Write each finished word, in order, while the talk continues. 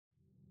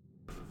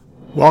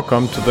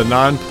Welcome to the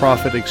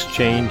Nonprofit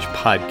Exchange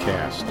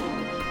Podcast.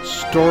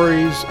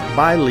 Stories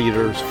by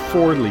leaders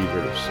for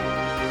leaders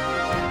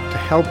to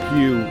help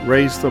you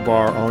raise the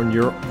bar on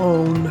your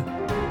own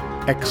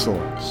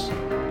excellence,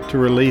 to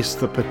release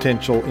the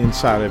potential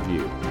inside of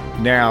you.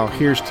 Now,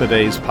 here's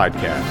today's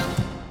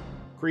podcast.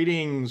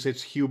 Greetings,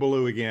 it's Hugh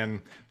Ballou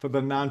again for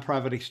the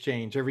Nonprofit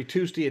Exchange every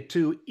Tuesday at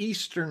 2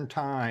 Eastern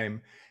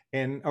Time.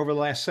 And over the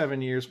last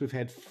 7 years, we've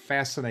had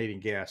fascinating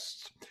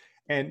guests.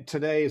 And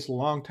today is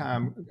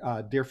longtime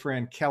dear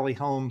friend Kelly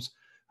Holmes,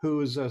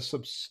 who is a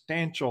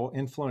substantial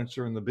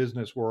influencer in the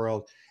business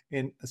world,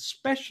 and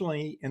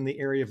especially in the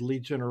area of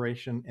lead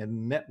generation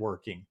and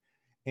networking.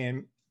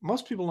 And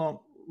most people don't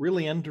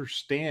really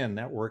understand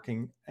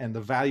networking and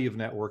the value of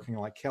networking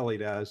like Kelly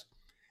does.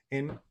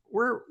 And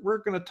we're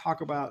going to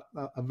talk about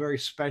a very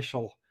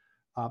special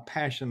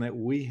passion that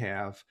we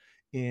have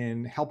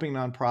in helping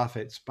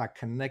nonprofits by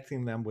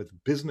connecting them with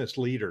business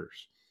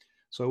leaders.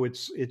 So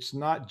it's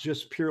not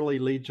just purely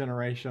lead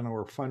generation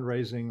or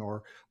fundraising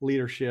or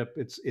leadership.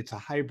 It's a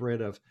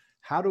hybrid of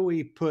how do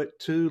we put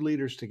two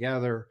leaders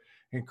together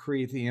and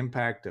create the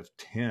impact of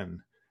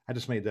 10. I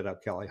just made that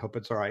up, Kelly. Hope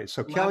it's all right.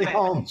 So Kelly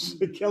Holmes,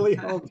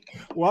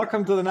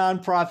 welcome to the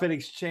Nonprofit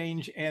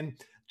Exchange. And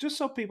just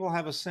so people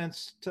have a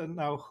sense to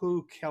know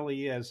who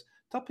Kelly is,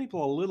 tell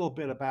people a little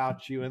bit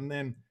about you, and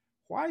then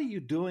why are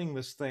you doing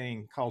this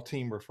thing called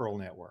Team Referral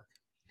Network?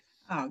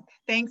 Oh,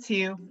 thanks,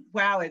 Hugh.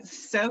 Wow,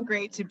 it's so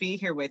great to be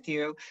here with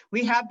you.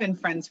 We have been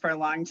friends for a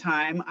long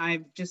time.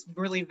 I've just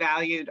really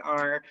valued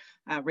our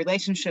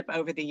relationship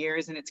over the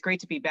years, and it's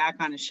great to be back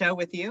on a show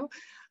with you.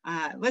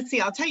 Let's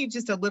see, I'll tell you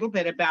just a little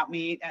bit about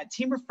me.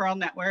 Team Referral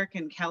Network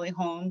and Kelly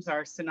Holmes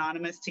are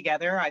synonymous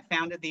together. I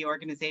founded the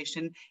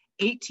organization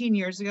 18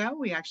 years ago.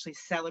 We actually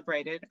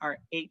celebrated our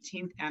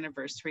 18th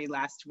anniversary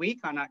last week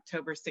on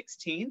October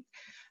 16th.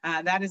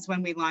 That is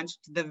when we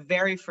launched the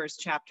very first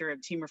chapter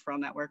of Team Referral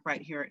Network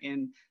right here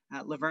in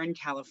Laverne,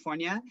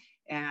 California,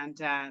 and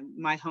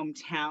my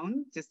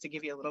hometown, just to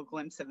give you a little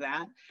glimpse of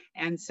that.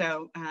 And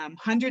so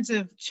hundreds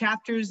of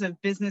chapters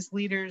of business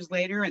leaders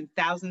later and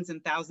thousands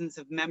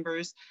of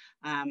members,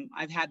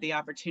 I've had the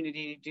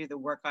opportunity to do the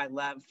work I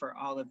love for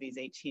all of these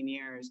 18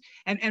 years.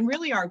 And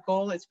really our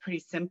goal is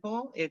pretty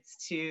simple.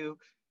 It's to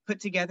put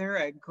together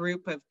a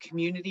group of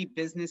community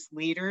business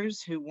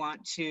leaders who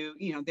want to,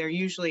 they're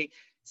usually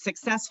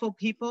successful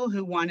people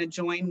who want to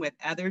join with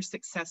other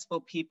successful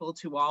people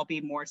to all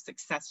be more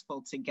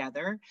successful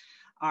together.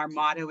 Our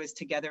motto is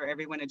together,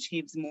 everyone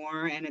achieves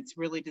more. And it's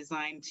really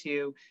designed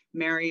to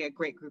marry a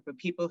great group of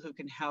people who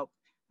can help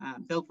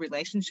build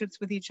relationships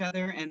with each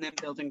other and then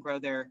build and grow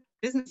their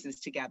businesses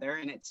together.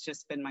 And it's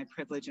just been my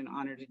privilege and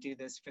honor to do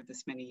this for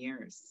this many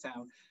years.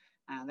 So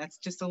that's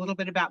just a little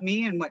bit about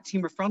me and what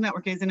Team Referral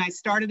Network is. And I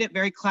started it,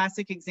 very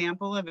classic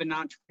example of an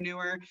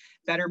entrepreneur,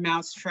 better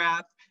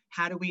mousetrap.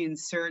 How do we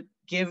insert,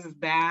 give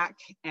back,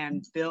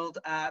 and build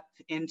up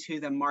into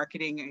the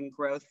marketing and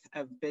growth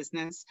of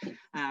business?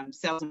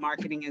 Sales and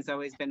marketing has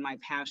always been my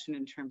passion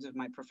in terms of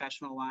my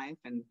professional life,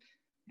 and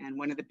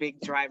one of the big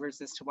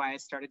drivers as to why I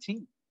started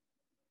Team.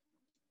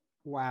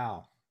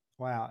 Wow.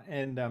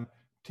 And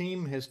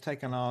Team has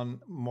taken on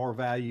more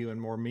value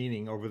and more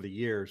meaning over the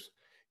years.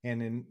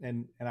 And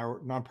in our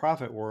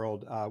nonprofit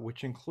world,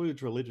 which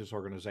includes religious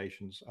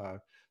organizations,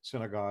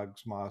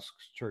 synagogues,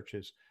 mosques,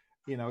 churches,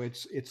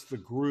 it's the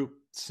group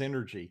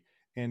synergy.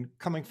 And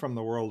coming from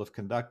the world of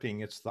conducting,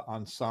 it's the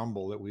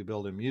ensemble that we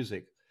build in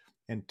music.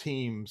 And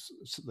teams,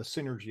 the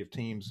synergy of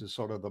teams is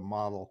sort of the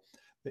model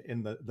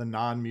in the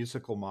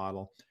non-musical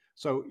model.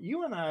 So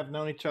you and I have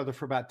known each other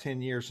for about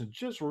 10 years. And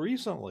just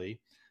recently,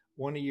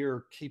 one of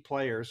your key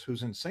players,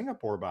 who's in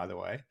Singapore, by the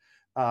way,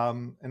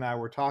 and I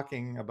were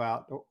talking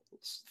about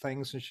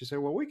things, and she said,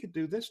 well, we could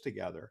do this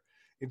together.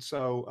 And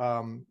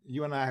so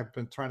you and I have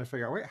been trying to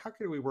figure out, wait, how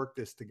can we work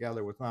this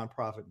together with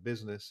nonprofit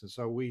business? And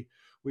so we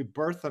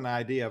birthed an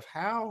idea of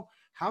how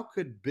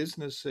could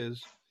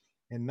businesses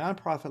and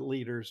nonprofit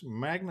leaders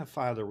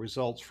magnify the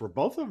results for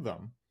both of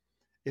them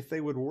if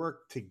they would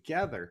work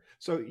together.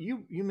 So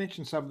you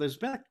mentioned something. There's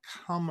been a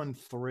common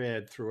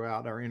thread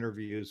throughout our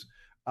interviews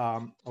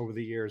over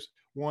the years.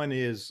 One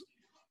is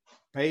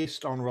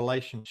based on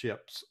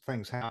relationships,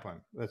 things happen.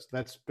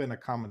 That's been a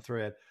common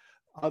thread.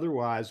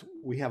 Otherwise,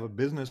 we have a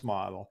business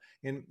model.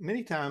 And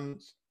many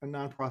times,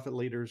 nonprofit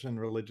leaders and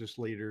religious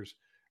leaders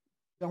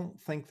don't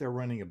think they're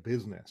running a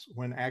business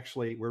when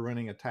actually we're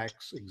running a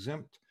tax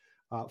exempt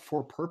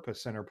for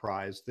purpose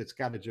enterprise that's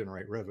got to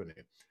generate revenue.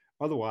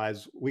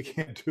 Otherwise, we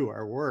can't do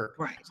our work.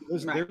 Right.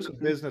 So there's a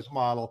business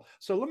model.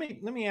 So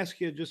let me ask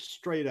you just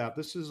straight up.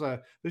 This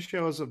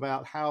show is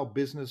about how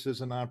businesses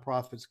and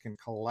nonprofits can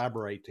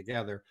collaborate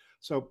together.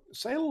 So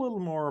say a little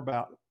more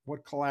about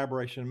what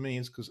collaboration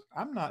means, because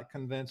I'm not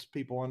convinced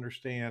people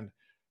understand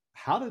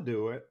how to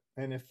do it,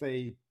 and if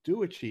they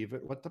do achieve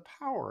it, what the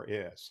power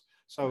is.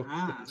 So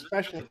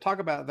especially talk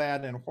about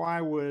that, and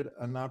why would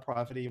a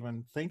nonprofit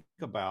even think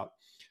about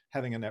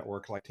having a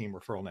network like Team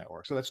Referral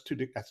Network? So that's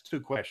two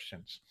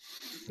questions.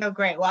 Oh,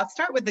 great. Well, I'll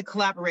start with the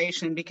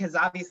collaboration, because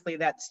obviously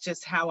that's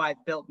just how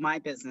I've built my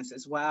business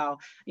as well.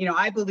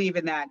 I believe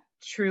in that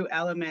true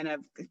element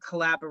of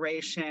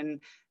collaboration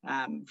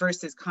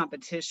versus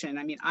competition.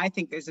 I mean, I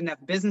think there's enough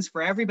business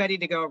for everybody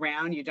to go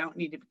around. You don't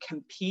need to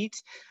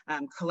compete.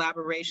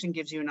 Collaboration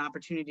gives you an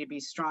opportunity to be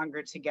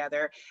stronger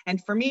together.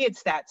 And for me,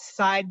 it's that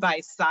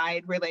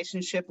side-by-side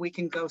relationship. We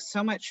can go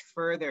so much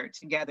further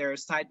together,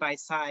 side by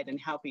side, and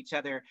help each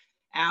other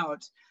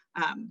out.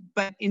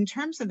 But in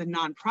terms of the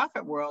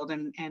nonprofit world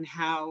and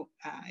how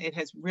it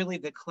has really,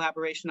 the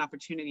collaboration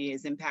opportunity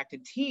has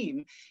impacted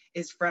team,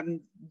 is from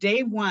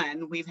day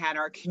one, we've had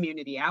our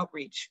community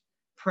outreach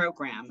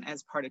program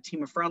as part of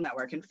Team Referral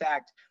Network. In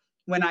fact,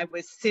 when I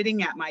was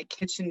sitting at my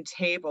kitchen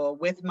table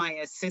with my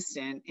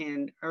assistant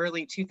in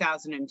early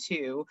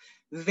 2002,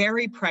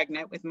 very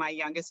pregnant with my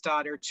youngest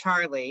daughter,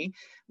 Charlie,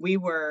 we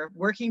were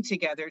working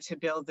together to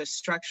build the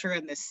structure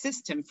and the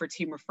system for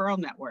Team Referral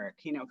Network,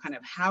 you know, kind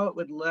of how it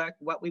would look,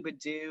 what we would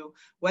do,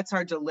 what's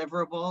our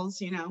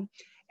deliverables, you know.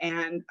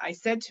 And I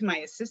said to my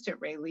assistant,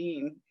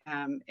 Raylene,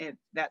 at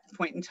that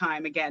point in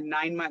time, again,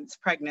 9 months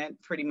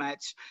pregnant, pretty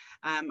much,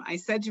 I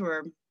said to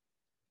her,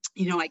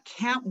 you know, I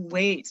can't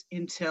wait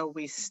until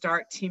we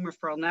start Team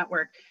Referral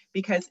Network,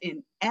 because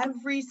in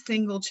every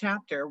single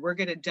chapter, we're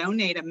going to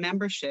donate a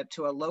membership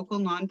to a local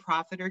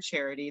nonprofit or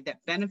charity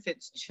that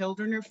benefits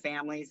children or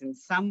families in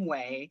some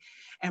way.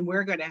 And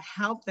we're going to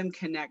help them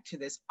connect to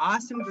this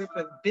awesome group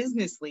of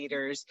business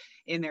leaders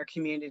in their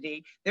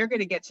community. They're going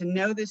to get to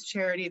know this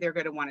charity. They're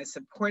going to want to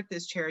support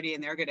this charity,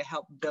 and they're going to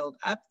help build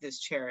up this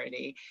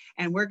charity.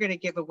 And we're going to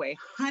give away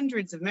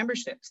hundreds of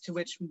memberships, to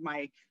which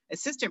my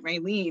assistant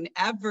Raylene,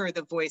 ever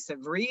the voice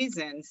of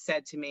reason,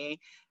 said to me,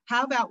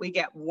 how about we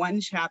get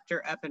one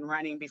chapter up and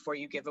running before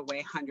you give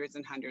away hundreds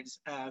and hundreds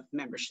of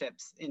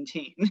memberships in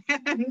Team?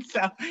 And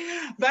so,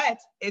 but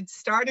it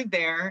started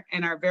there.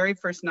 And our very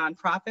first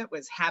nonprofit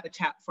was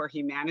Habitat for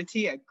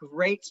Humanity, a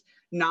great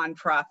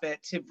nonprofit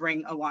to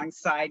bring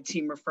alongside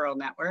Team Referral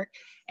Network.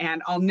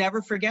 And I'll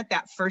never forget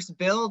that first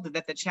build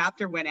that the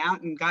chapter went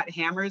out and got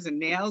hammers and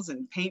nails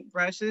and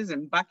paintbrushes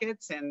and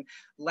buckets and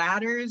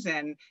ladders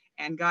and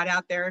got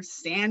out there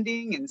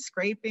sanding and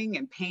scraping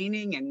and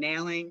painting and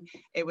nailing.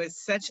 It was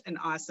such an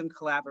awesome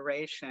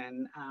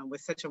collaboration with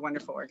such a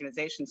wonderful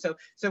organization. So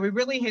we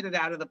really hit it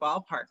out of the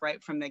ballpark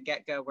right from the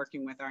get-go,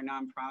 working with our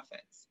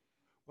nonprofits.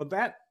 Well,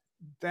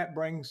 that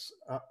brings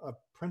a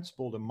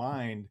principle to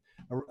mind,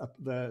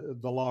 the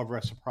law of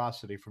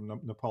reciprocity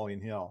from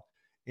Napoleon Hill.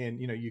 And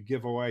you know, you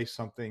give away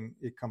something,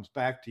 it comes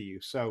back to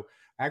you. So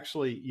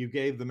actually, you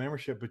gave the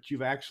membership, but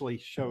you've actually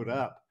showed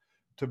up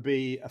to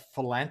be a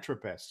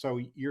philanthropist.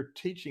 So you're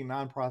teaching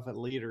nonprofit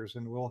leaders,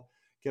 and we'll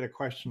get a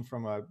question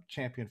from a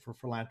champion for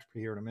philanthropy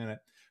here in a minute,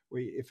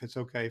 if it's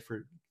okay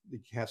for you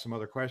have some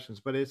other questions.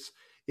 But it's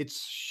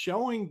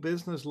showing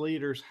business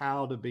leaders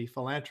how to be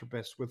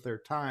philanthropists with their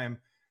time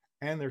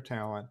and their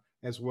talent,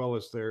 as well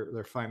as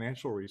their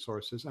financial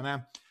resources. And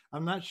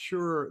I'm not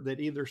sure that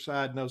either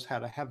side knows how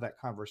to have that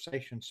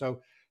conversation.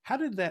 So how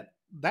did that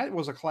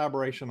was a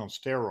collaboration on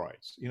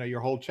steroids? You know,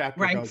 your whole chapter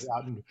Right. goes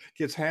out and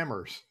gets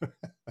hammers.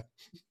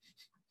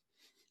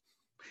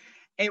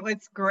 It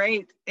was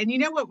great. And you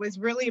know what was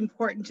really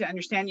important to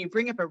understand? You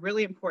bring up a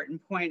really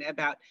important point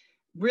about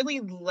really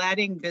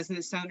letting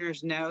business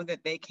owners know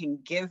that they can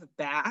give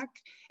back.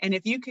 And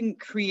if you can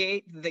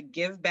create the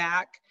give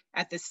back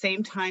at the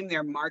same time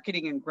they're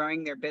marketing and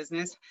growing their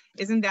business,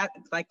 isn't that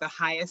like the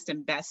highest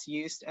and best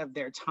use of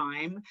their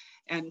time?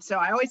 And so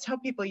I always tell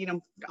people, you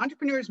know,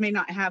 entrepreneurs may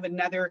not have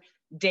another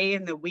day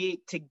in the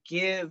week to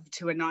give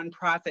to a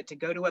nonprofit, to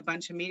go to a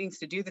bunch of meetings,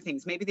 to do the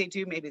things. Maybe they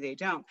do, maybe they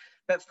don't.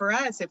 But for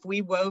us, if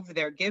we wove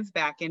their give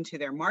back into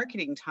their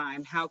marketing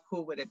time, how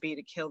cool would it be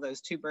to kill those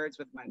two birds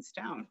with one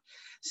stone?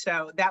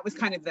 So that was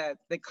kind of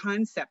the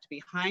concept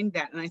behind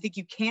that. And I think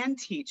you can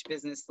teach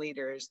business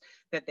leaders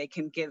that they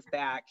can give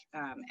back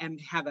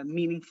and have a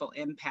meaningful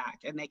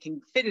impact, and they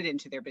can fit it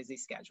into their busy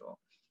schedule.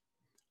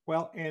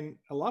 Well, and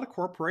a lot of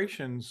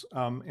corporations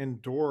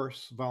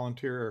endorse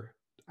volunteer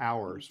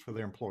hours for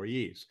their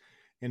employees,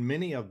 and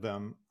many of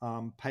them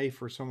pay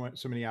for so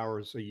many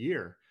hours a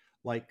year.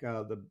 Like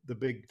the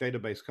big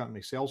database company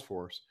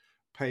Salesforce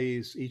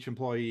pays each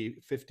employee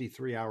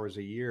 53 hours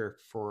a year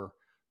for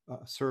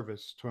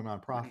service to a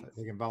nonprofit. Nice.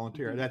 They can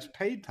volunteer. Mm-hmm. That's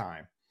paid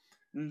time.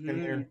 Mm-hmm.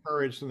 And they're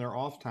encouraged in their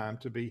off time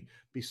to be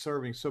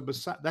serving. So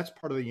that's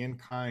part of the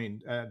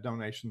in-kind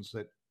donations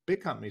that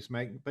big companies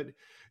make. But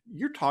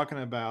you're talking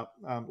about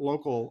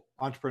local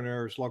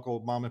entrepreneurs, local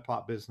mom and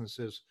pop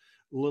businesses,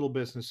 little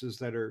businesses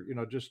that are, you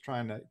know, just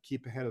trying to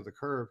keep ahead of the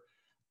curve.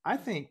 I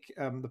think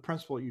the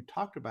principle you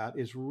talked about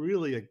is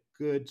really a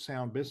good,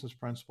 sound business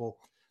principle,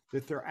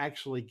 that they're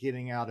actually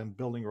getting out and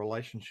building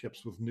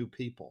relationships with new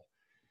people.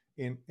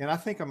 And I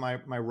think of my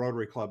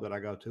Rotary Club that I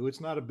go to, it's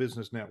not a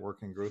business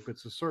networking group,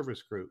 it's a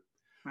service group.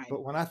 Right.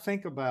 But when I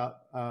think about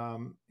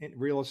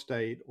real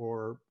estate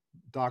or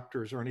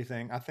doctors or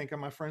anything, I think of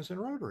my friends in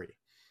Rotary.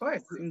 Of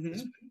course. Mm-hmm.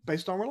 It's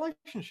based on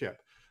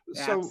relationship.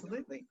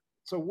 Absolutely.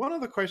 So one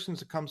of the questions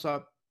that comes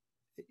up,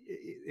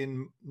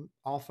 in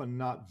often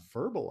not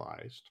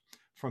verbalized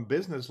from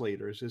business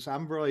leaders, is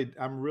I'm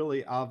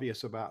really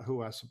obvious about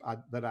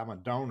that I'm a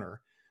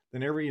donor,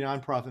 then every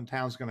nonprofit in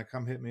town is going to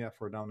come hit me up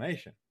for a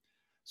donation.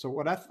 So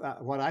what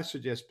I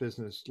suggest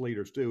business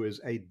leaders do is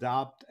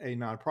adopt a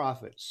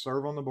nonprofit,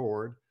 serve on the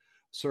board,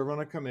 serve on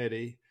a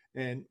committee,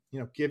 and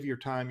give your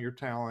time, your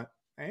talent,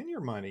 and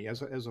your money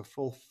as a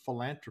full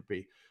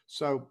philanthropy.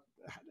 So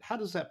how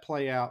does that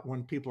play out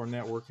when people are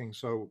networking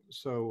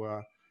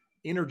so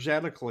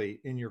energetically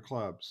in your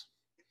clubs?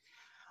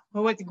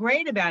 Well, what's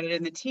great about it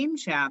in the team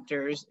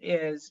chapters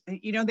is,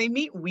 they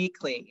meet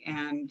weekly.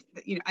 And,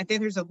 I think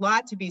there's a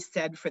lot to be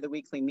said for the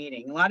weekly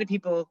meeting. A lot of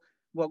people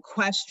will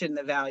question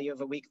the value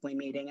of a weekly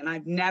meeting. And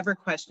I've never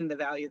questioned the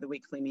value of the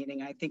weekly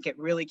meeting. I think it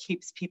really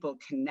keeps people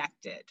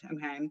connected.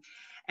 Okay.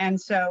 And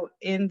so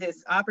in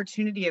this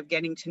opportunity of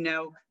getting to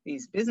know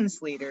these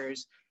business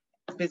leaders,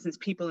 business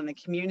people in the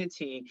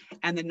community,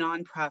 and the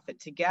nonprofit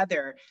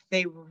together,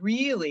 they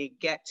really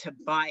get to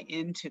buy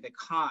into the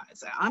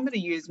cause. I'm going to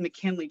use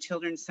McKinley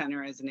Children's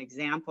Center as an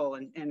example,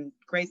 and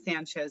Grace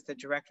Sanchez, the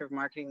director of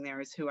marketing there,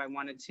 is who I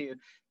wanted to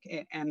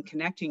am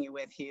connecting you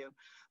with you.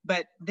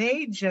 But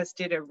they just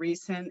did a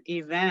recent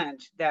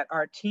event that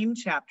our team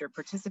chapter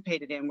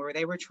participated in, where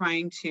they were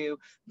trying to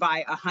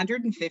buy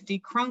 150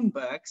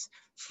 Chromebooks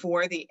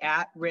for the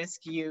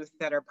at-risk youth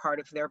that are part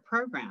of their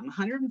program.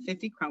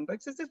 150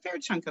 Chromebooks is a fair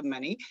chunk of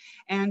money.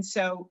 And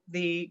so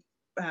the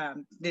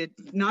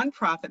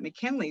nonprofit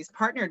McKinley's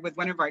partnered with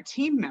one of our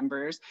team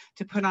members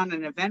to put on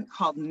an event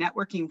called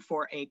Networking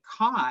for a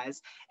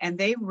Cause, and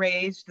they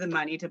raised the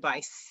money to buy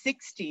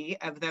 60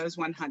 of those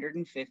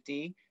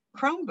 150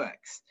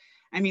 Chromebooks.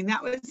 I mean,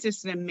 that was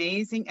just an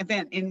amazing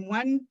event, in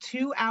 1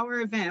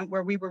 2-hour event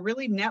where we were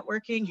really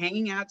networking,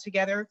 hanging out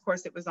together. Of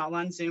course, it was all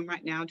on Zoom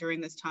right now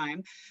during this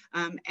time.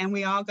 And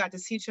we all got to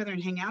see each other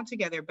and hang out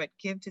together, but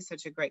give to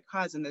such a great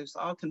cause. And it was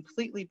all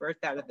completely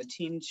birthed out of the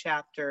team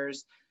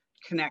chapters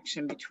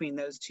connection between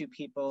those two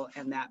people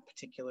and that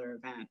particular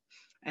event.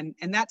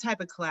 And that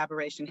type of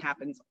collaboration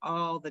happens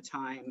all the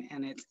time.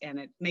 And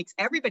it makes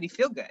everybody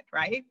feel good,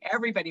 right?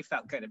 Everybody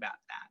felt good about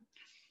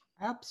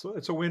that. Absolutely.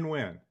 It's a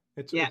win-win.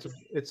 Yes.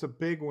 It's a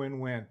big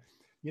win-win.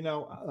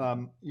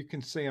 You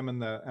can see I'm in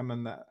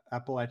the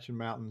Appalachian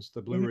Mountains,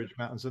 the Blue Ridge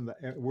Mountains, and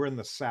we're in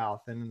the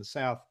South. And in the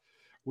South,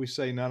 we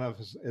say none of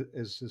us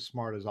is as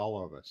smart as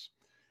all of us.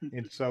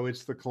 And so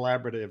it's the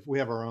collaborative. We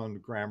have our own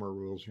grammar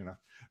rules.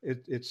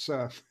 It's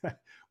I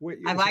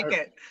like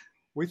it.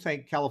 We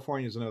think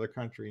California is another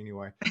country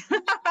anyway.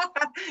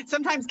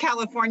 Sometimes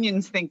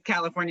Californians think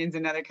California's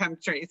another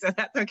country, so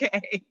that's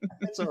okay.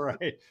 That's all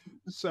right.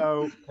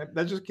 So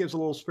that just gives a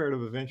little spirit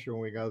of adventure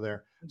when we go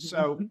there.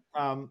 So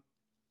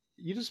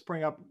you just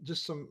bring up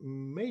just some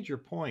major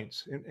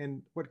points.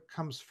 And what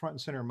comes front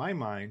and center in my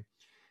mind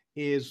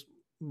is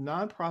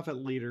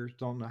nonprofit leaders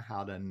don't know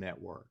how to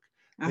network.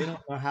 They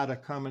don't know how to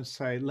come and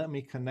say, let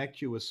me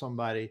connect you with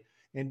somebody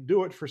and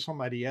do it for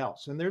somebody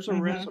else. And there's a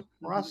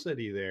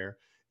reciprocity there.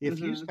 If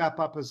you step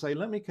up and say,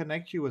 let me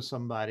connect you with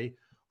somebody,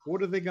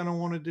 what are they going to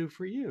want to do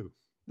for you?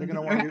 They're going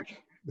to want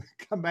to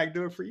come back and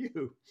do it for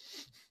you.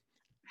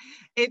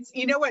 It's,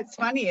 what's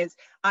funny is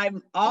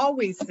I've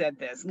always said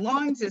this,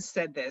 long just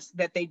said this,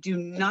 that they do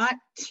not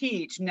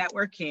teach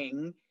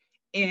networking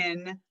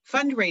in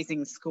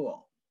fundraising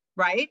school,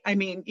 right? I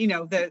mean,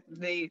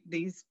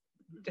 these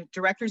the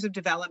directors of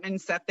development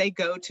and stuff, they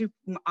go to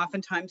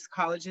oftentimes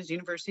colleges,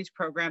 universities,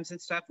 programs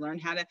and stuff, learn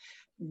how to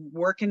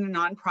work in a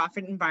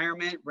nonprofit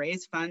environment,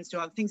 raise funds, do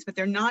all the things, but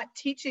they're not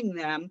teaching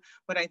them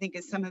what I think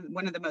is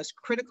one of the most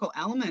critical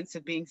elements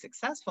of being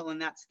successful.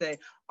 And that's the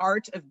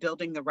art of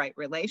building the right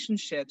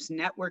relationships,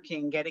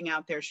 networking, getting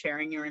out there,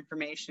 sharing your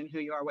information, who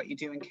you are, what you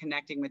do, and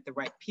connecting with the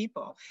right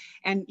people.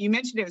 And you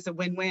mentioned it was a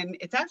win-win.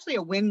 It's actually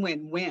a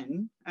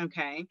win-win-win.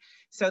 Okay.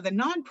 So the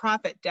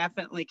nonprofit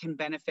definitely can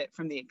benefit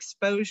from the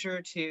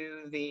exposure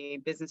to the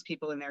business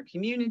people in their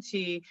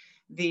community.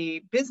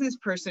 The business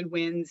person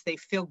wins. They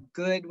feel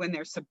good when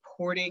they're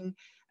supporting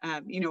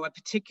a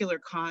particular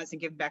cause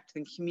and give back to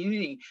the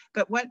community.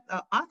 But what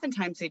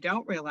oftentimes they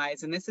don't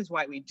realize, and this is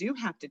why we do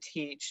have to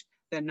teach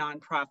the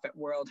nonprofit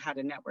world how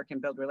to network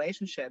and build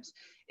relationships,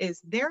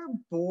 is their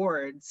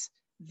boards,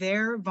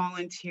 their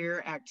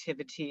volunteer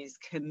activities,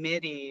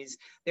 committees,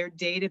 their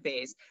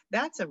database,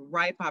 that's a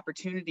ripe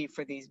opportunity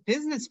for these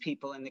business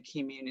people in the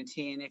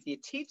community. And if you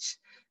teach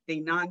the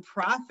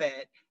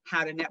nonprofit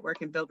how to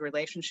network and build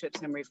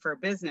relationships and refer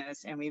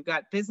business, and we've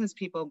got business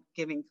people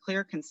giving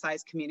clear,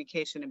 concise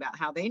communication about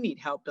how they need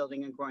help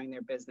building and growing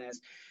their business,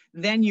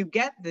 then you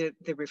get the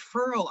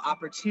referral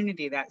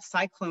opportunity, that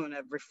cyclone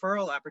of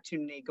referral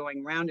opportunity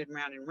going round and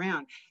round and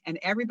round, and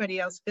everybody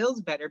else feels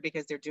better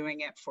because they're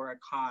doing it for a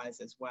cause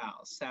as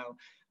well. So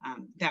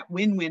that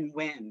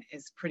win-win-win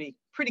is pretty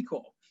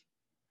cool.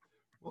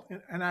 Well,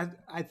 and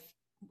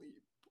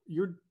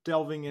you're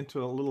delving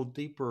into a little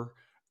deeper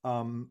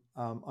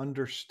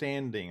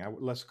understanding,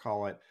 let's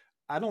call it.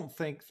 I don't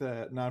think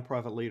that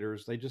nonprofit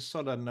leaders, they just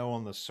sort of know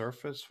on the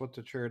surface what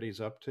the charity's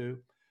up to,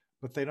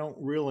 but they don't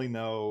really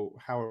know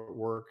how it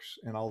works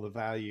and all the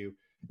value.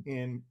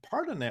 And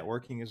part of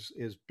networking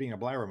is being a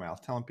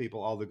blabbermouth, telling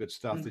people all the good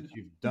stuff that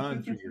you've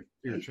done through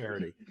your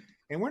charity.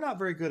 And we're not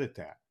very good at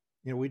that.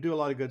 We do a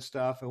lot of good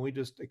stuff and we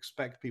just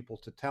expect people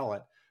to tell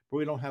it, but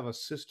we don't have a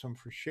system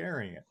for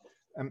sharing it.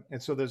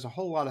 And so there's a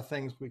whole lot of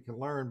things we can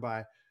learn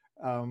by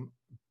um,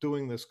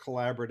 doing these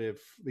collaborative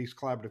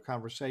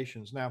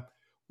conversations. Now,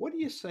 what do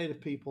you say to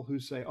people who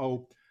say,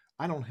 "Oh,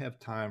 I don't have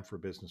time for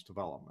business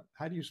development"?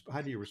 How do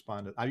you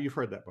respond to? You've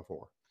heard that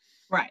before.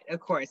 Right, of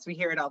course, we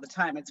hear it all the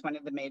time. It's one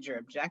of the major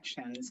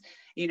objections,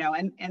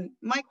 and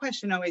my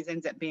question always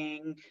ends up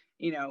being,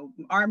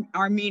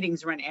 our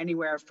meetings run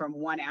anywhere from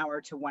 1 hour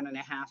to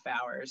 1.5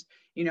 hours.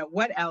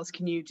 What else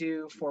can you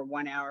do for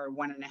 1 hour,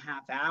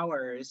 1.5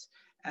 hours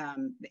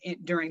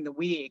during the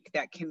week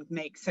that can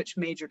make such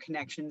major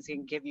connections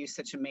and give you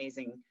such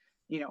amazing,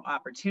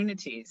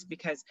 opportunities?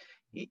 Because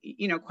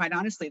quite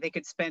honestly, they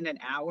could spend an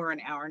hour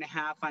and a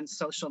half on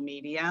social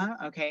media.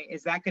 Okay.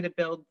 Is that going to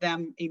build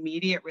them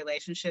immediate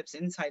relationships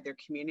inside their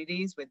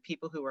communities with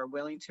people who are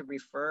willing to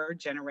refer,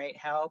 generate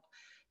help,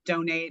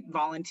 donate,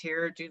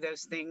 volunteer, do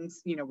those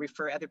things,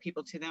 refer other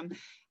people to them?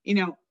 You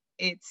know,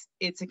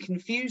 it's a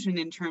confusion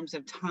in terms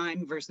of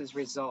time versus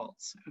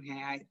results.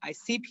 Okay. I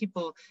see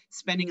people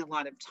spending a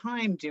lot of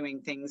time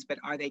doing things, but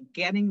are they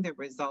getting the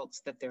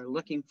results that they're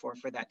looking for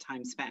that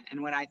time spent?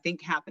 And what I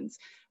think happens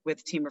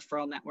with Team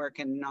Referral Network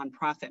and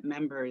nonprofit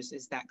members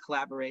is that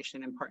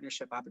collaboration and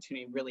partnership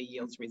opportunity really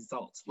yields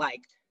results,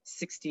 like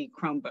 60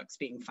 Chromebooks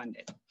being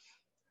funded.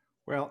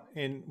 Well,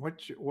 and what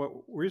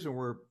reason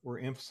we're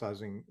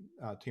emphasizing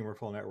Team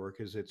Referral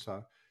Network is it's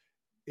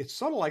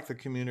sort of like the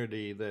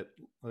community that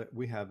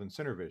we have in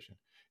Center Vision.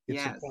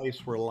 It's a Yes.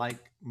 place where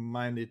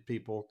like-minded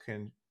people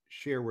can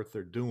share what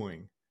they're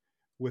doing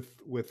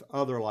with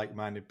other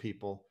like-minded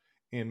people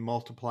and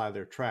multiply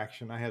their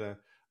traction. I had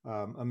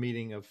a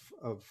meeting of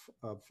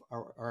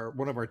our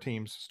one of our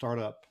team's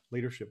startup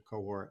leadership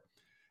cohort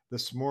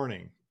this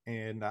morning,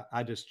 and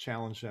I just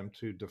challenged them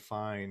to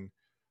define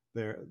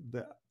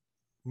the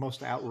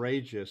most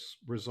outrageous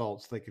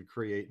results they could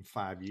create in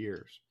 5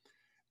 years,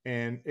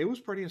 and it was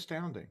pretty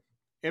astounding.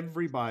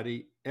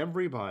 Everybody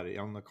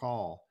on the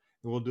call.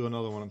 And we'll do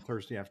another one on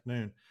Thursday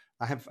afternoon.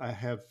 I have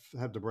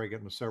to break it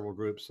into several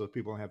groups so that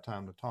people don't have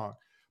time to talk.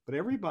 But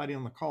everybody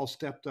on the call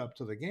stepped up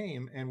to the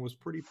game and was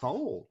pretty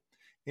bold.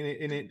 And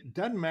it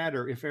doesn't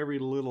matter if every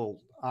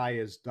little I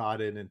is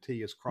dotted and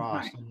T is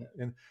crossed,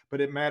 Right. but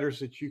it matters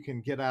that you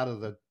can get out of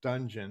the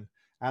dungeon,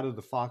 out of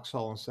the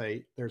foxhole, and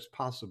say there's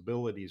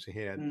possibilities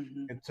ahead.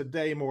 Mm-hmm. And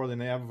today more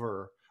than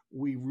ever,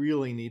 we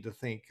really need to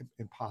think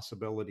in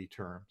possibility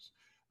terms.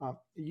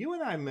 You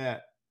and I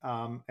met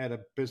at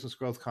a business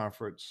growth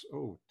conference,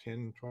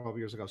 10, 12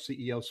 years ago,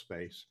 CEO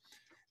Space.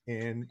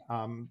 And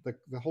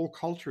the whole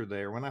culture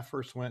there, when I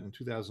first went in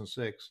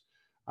 2006,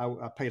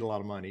 I paid a lot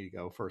of money to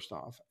go, first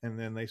off. And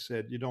then they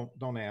said, you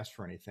don't ask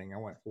for anything. I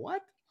went,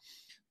 what?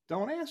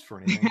 Don't ask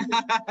for anything.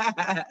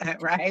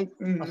 Right.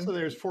 Mm-hmm. So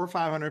there's 400 or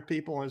 500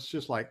 people, and it's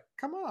just like,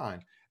 come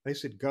on. They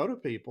said, go to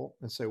people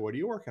and say, what are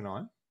you working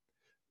on?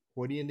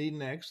 What do you need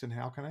next? And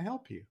how can I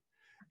help you?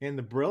 And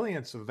the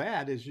brilliance of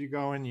that is you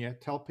go and you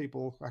tell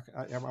people,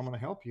 I'm going to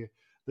help you.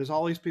 There's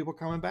all these people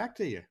coming back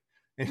to you.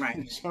 And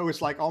Right. so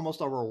it's like almost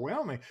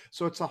overwhelming.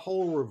 So it's a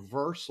whole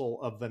reversal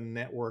of the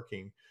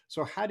networking.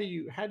 So how do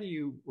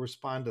you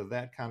respond to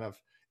that kind of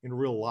in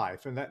real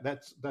life? And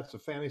that's a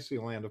fantasy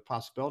land of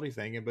possibility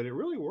thing, but it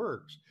really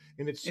works.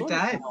 And It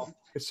does.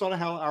 it's sort of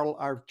how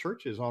our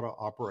churches ought to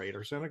operate,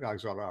 our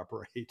synagogues ought to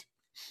operate.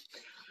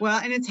 Well,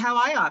 and it's how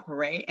I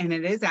operate, and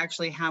it is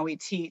actually how we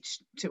teach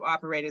to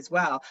operate as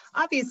well.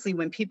 Obviously,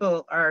 when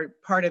people are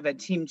part of a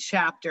team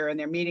chapter and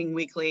they're meeting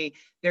weekly,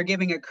 they're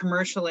giving a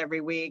commercial every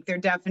week, they're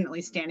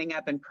definitely standing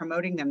up and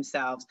promoting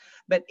themselves.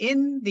 But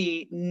in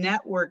the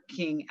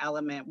networking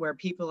element where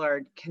people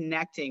are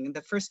connecting,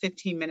 the first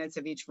 15 minutes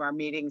of each of our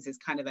meetings is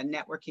kind of a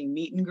networking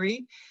meet and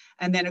greet.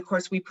 And then, of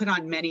course, we put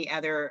on many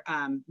other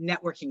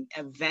networking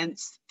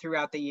events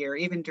throughout the year.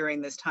 Even during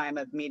this time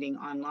of meeting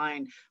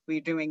online,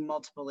 we're doing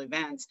multiple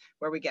events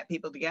where we get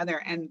people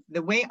together. And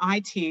the way I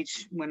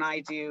teach when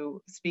I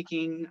do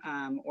speaking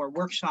or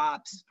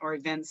workshops or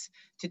events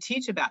to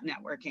teach about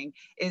networking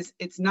is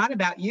it's not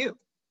about you.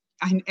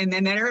 And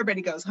then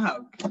everybody goes,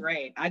 oh,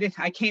 great.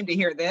 I came to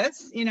hear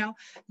this,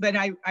 but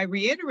I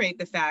reiterate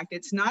the fact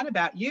it's not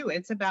about you,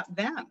 it's about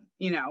them,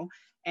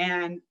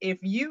 And if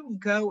you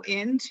go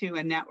into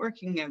a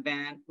networking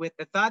event with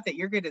the thought that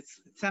you're going to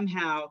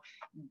somehow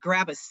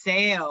grab a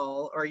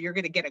sale or you're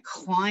going to get a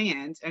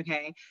client,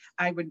 okay,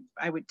 I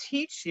would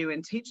teach you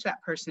and teach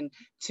that person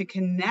to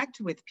connect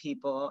with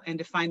people and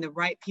to find the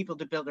right people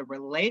to build a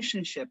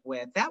relationship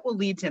with. That will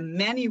lead to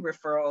many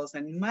referrals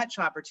and much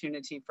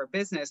opportunity for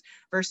business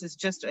versus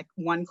just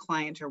one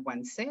client or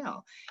one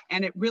sale.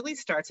 And it really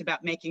starts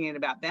about making it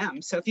about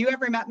them. So if you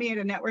ever met me at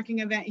a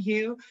networking event,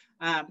 Hugh,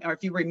 or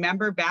if you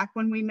remember back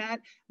when we met,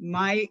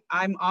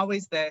 I'm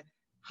always the,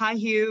 hi,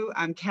 Hugh,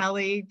 I'm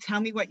Kelly. Tell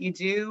me what you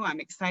do. I'm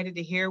excited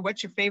to hear.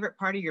 What's your favorite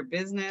part of your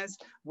business?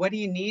 What do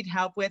you need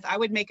help with? I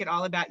would make it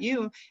all about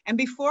you. And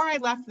before I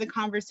left the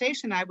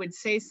conversation, I would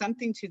say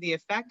something to the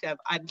effect of,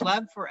 I'd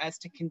love for us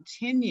to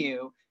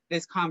continue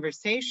this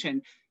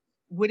conversation.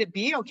 Would it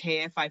be okay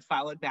if I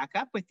followed back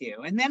up with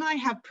you? And then I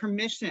have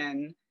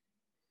permission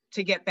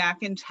to get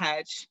back in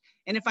touch.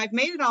 And if I've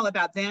made it all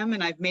about them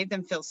and I've made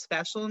them feel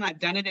special and I've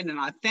done it in an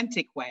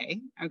authentic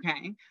way,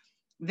 okay,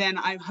 then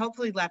I've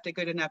hopefully left a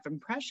good enough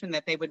impression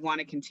that they would want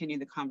to continue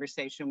the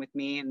conversation with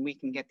me, and we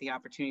can get the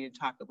opportunity to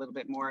talk a little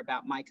bit more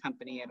about my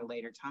company at a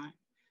later time.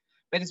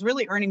 But it's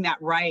really earning that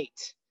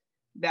right,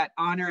 that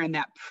honor and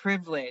that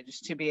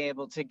privilege to be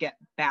able to get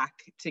back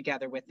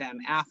together with them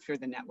after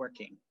the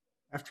networking.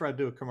 After I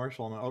do a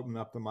commercial and I open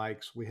up the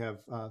mics, we have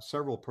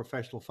several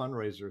professional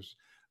fundraisers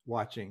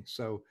watching,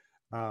 so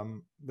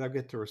they'll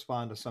get to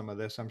respond to some of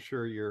this. I'm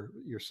sure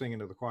you're singing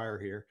to the choir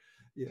here.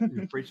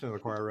 You're preaching to the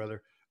choir,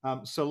 rather.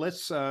 So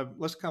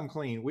let's come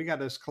clean. We got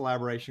this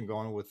collaboration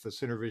going with the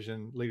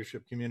CenterVision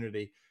leadership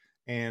community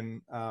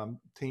and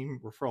Team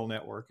Referral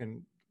Network,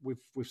 and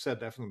we've said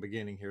that from the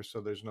beginning here,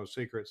 so there's no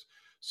secrets.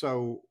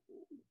 So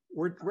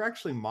we're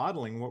actually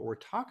modeling what we're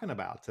talking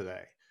about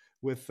today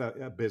with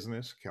a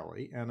business,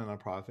 Kelly, and a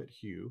nonprofit,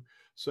 Hugh.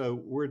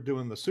 So we're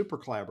doing the super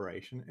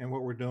collaboration, and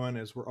what we're doing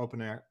is we're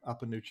opening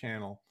up a new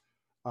channel.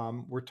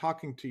 We're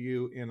talking to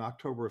you in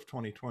October of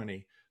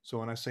 2020. So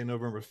when I say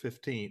November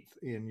 15th,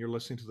 and you're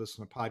listening to this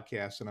in a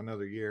podcast in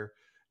another year,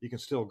 you can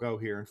still go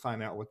here and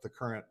find out what the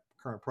current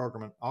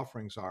program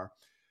offerings are.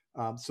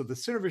 So the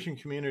CenterVision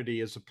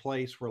community is a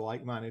place where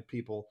like-minded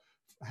people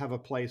have a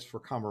place for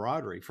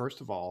camaraderie,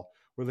 first of all,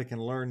 where they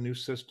can learn new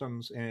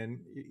systems and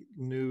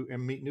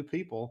meet new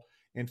people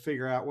and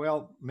figure out,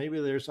 well, maybe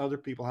there's other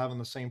people having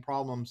the same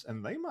problems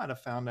and they might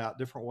have found out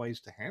different ways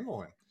to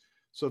handle them.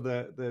 So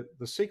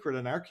the secret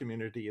in our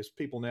community is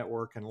people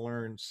network and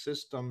learn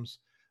systems.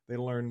 They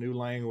learn new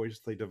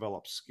language, they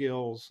develop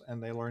skills,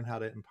 and they learn how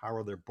to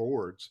empower their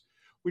boards,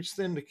 which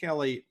then, to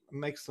Kelly,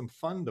 makes them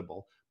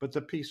fundable. But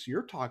the piece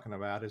you're talking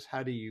about is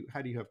how do you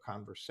have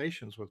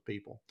conversations with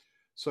people?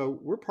 So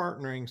we're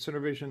partnering.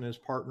 CenterVision is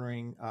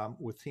partnering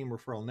with Team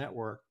Referral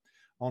Network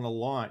on a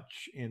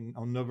launch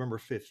on November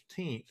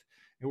 15th.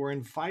 And we're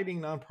inviting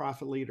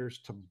nonprofit leaders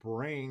to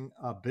bring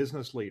a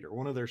business leader,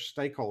 one of their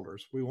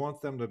stakeholders. We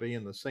want them to be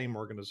in the same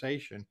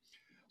organization.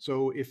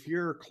 So if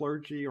you're a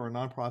clergy or a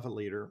nonprofit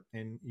leader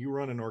and you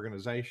run an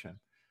organization,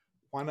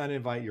 why not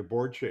invite your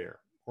board chair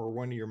or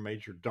one of your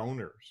major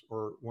donors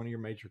or one of your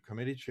major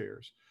committee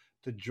chairs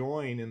to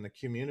join in the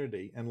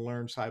community and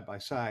learn side by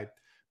side?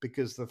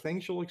 Because the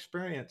things you'll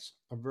experience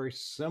are very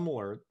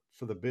similar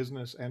for the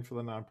business and for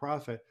the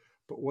nonprofit,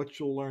 but what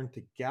you'll learn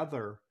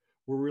together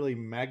will really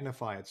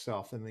magnify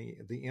itself in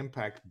the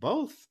impact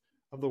both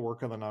of the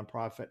work of the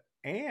nonprofit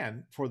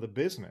and for the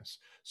business.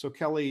 So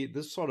Kelly,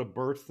 this sort of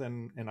birthed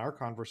in our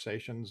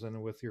conversations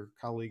and with your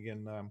colleague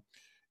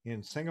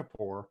in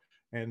Singapore.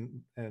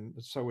 And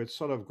so it's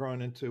sort of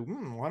grown into,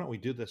 why don't we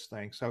do this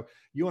thing? So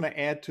you want to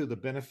add to the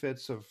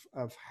benefits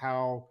of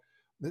how,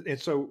 and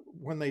so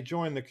when they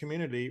join the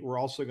community, we're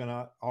also going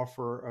to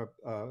offer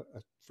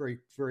a very,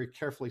 very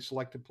carefully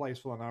selected place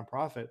for the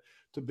nonprofit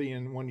to be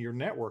in when you're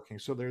networking.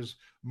 So there's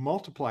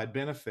multiplied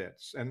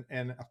benefits.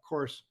 And of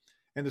course,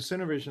 and the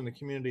CenterVision, the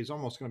community is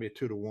almost going to be a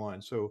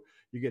 2-to-1. So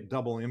you get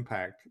double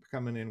impact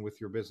coming in with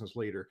your business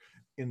leader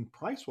in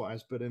price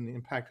wise, but in the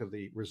impact of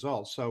the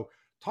results. So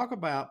talk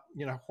about,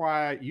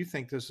 why you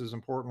think this is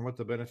important, what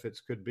the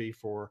benefits could be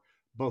for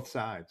both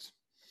sides.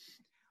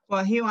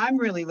 Well, Hugh, I'm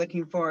really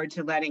looking forward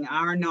to letting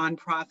our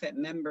nonprofit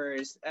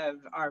members of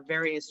our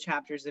various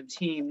chapters of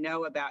Team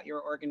know about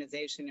your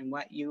organization and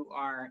what you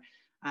are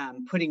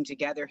putting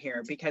together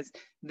here, because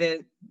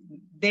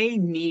they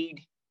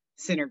need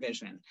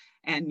CenterVision.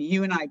 And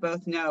you and I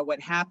both know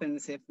what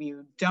happens if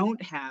you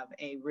don't have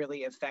a really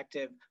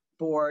effective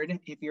board,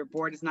 if your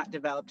board is not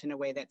developed in a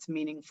way that's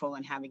meaningful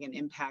and having an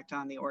impact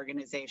on the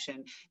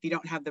organization, if you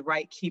don't have the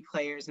right key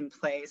players in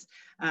place,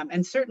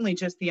 and certainly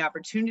just the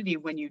opportunity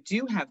when you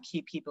do have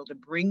key people to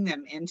bring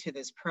them into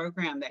this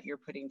program that you're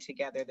putting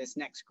together, this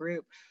next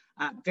group.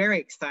 Very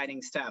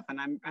exciting stuff.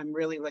 And I'm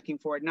really looking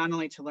forward not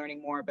only to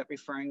learning more, but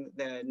referring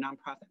the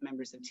nonprofit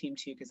members of Team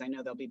 2, because I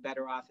know they'll be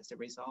better off as a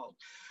result.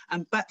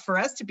 But for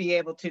us to be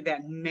able to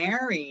then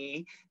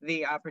marry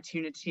the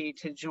opportunity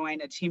to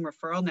join a Team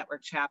Referral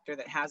Network chapter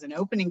that has an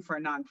opening for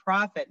a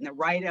nonprofit and the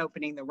right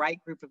opening, the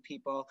right group of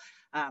people.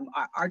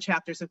 Our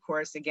chapters, of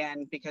course,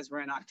 again, because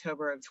we're in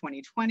October of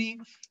 2020,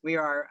 we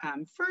are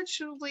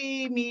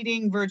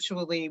meeting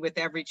virtually with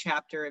every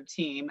chapter of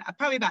Team,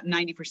 probably about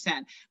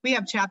 90%. We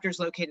have chapters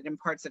located in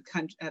parts of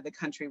the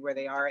country where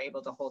they are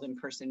able to hold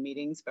in-person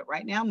meetings, but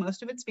right now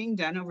most of it's being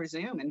done over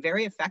Zoom and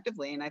very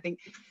effectively. And I think,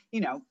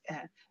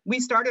 we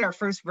started our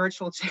first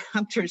virtual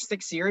chapter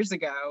 6 years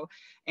ago,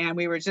 and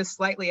we were just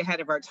slightly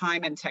ahead of our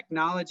time in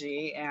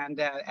technology. And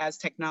as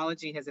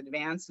technology has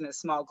advanced and a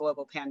small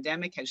global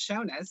pandemic has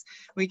shown us,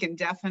 we can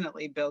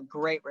definitely build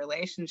great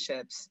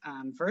relationships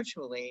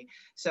virtually.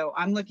 So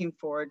I'm looking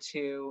forward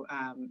to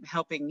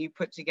helping you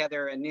put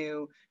together a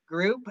new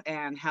group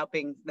and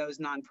helping those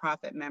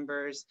nonprofit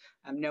members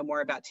know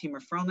more about Team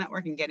Referral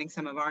Network and getting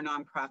some of our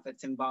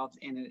nonprofits involved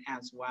in it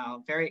as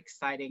well. Very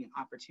exciting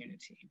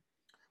opportunity.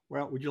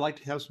 Well, would you like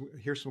to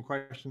hear some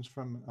questions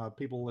from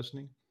people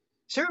listening?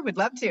 Sure, would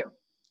love to.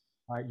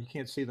 All right, you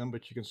can't see them,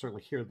 but you can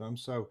certainly hear them.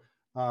 So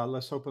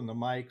Let's open the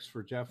mics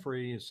for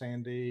Jeffrey,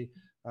 Sandy,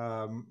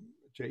 um,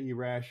 J.E.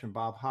 Rash, and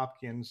Bob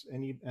Hopkins.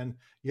 And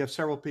you have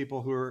several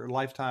people who are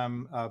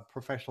lifetime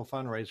professional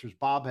fundraisers.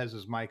 Bob has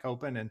his mic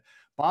open. And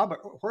Bob,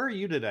 where are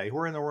you today?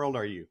 Where in the world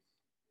are you?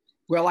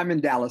 Well, I'm in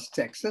Dallas,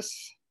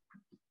 Texas.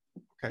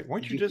 Okay.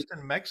 Weren't you just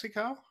in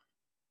Mexico?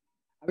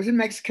 I was in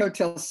Mexico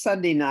till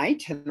Sunday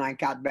night, and I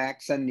got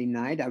back Sunday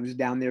night. I was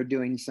down there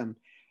doing some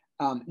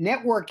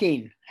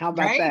networking. How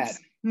about that?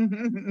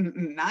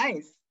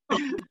 Nice.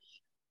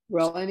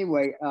 Well,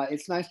 anyway,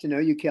 it's nice to know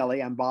you,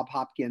 Kelly. I'm Bob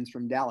Hopkins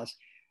from Dallas.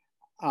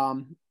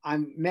 I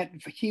met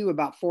Hugh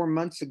about 4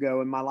 months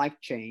ago, and my life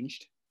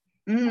changed.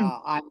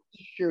 I'm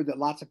sure that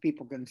lots of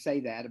people can say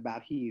that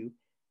about Hugh.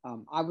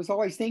 I was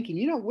always thinking,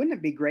 wouldn't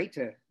it be great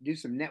to do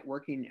some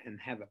networking and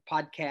have a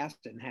podcast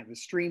and have a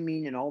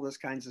streaming and all this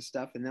kinds of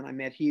stuff? And then I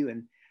met Hugh,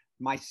 and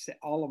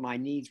all of my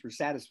needs were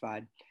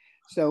satisfied.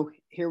 So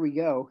here we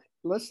go.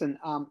 Listen,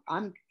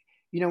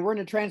 we're in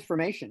a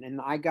transformation,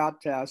 and I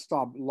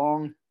saw a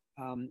long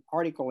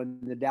article in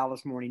the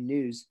Dallas Morning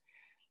News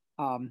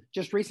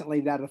just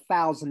recently that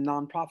 1,000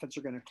 nonprofits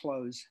are going to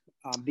close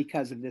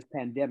because of this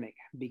pandemic,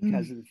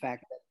 because of the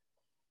fact that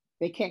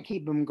they can't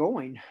keep them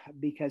going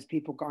because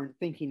people aren't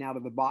thinking out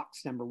of the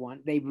box. Number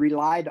one, they've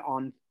relied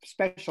on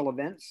special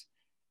events,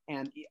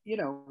 and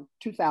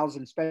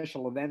 2,000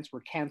 special events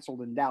were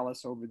canceled in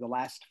Dallas over the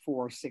last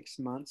 4 or 6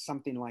 months,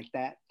 something like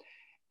that.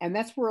 And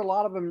that's where a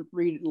lot of them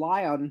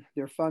rely on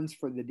their funds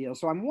for the deal.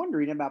 So I'm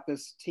wondering about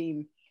this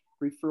team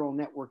referral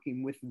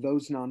networking with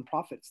those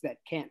nonprofits that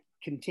can't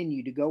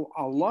continue to go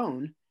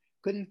alone.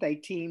 Couldn't they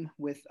team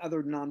with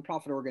other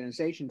nonprofit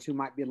organizations who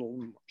might be a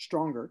little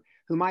stronger,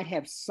 who might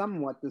have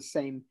somewhat the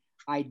same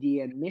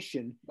idea and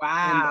mission?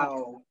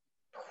 Wow.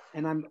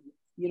 And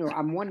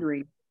I'm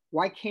wondering,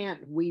 why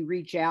can't we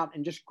reach out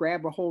and just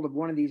grab a hold of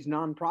one of these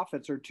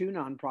nonprofits or 2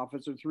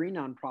 nonprofits or 3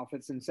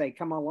 nonprofits and say,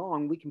 come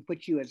along, we can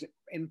put you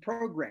in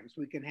programs.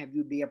 We can have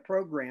you be a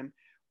program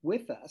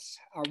with us.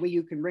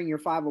 You can bring your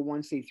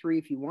 501c3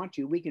 if you want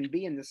to. We can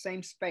be in the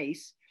same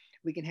space.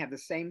 We can have the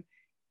same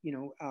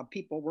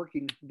people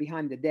working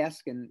behind the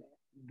desk and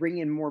bring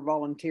in more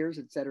volunteers,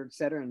 et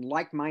cetera, and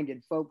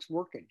like-minded folks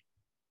working.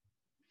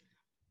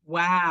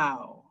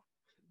 Wow.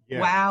 Yeah.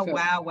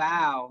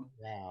 Wow.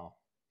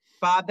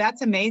 Bob,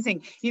 that's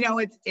amazing.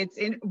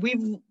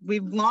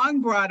 We've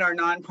long brought our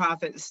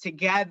nonprofits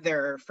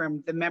together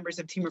from the members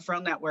of Team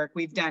Referral Network.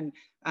 We've done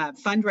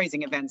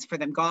fundraising events for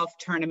them, golf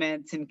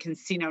tournaments and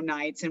casino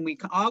nights, and we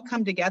all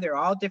come together,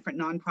 all different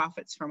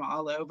nonprofits from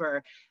all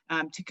over,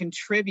 to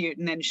contribute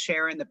and then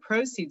share in the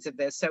proceeds of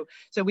this.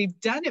 So we've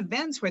done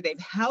events where they've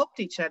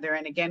helped each other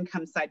and again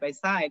come side by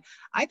side.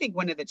 I think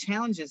one of the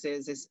challenges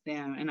is,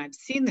 and I've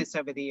seen this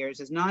over the years,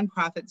 is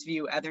nonprofits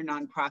view other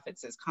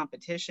nonprofits as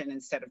competition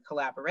instead of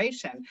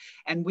collaboration.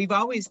 And we've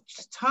always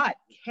taught,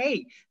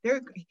 hey,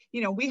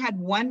 we had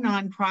one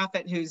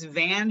nonprofit whose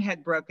van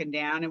had broken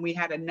down, and we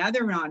had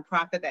another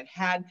nonprofit that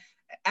had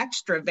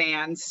extra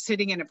vans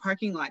sitting in a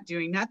parking lot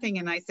doing nothing.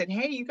 And I said,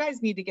 hey, you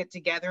guys need to get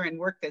together and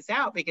work this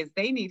out because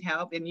they need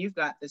help and you've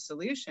got the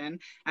solution.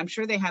 I'm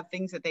sure they have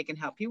things that they can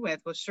help you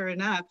with. Well, sure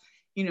enough,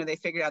 they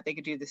figured out they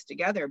could do this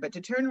together. But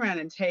to turn around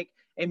and take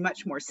a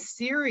much more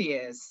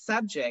serious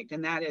subject,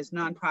 and that is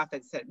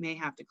nonprofits that may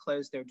have to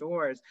close their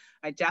doors,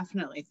 I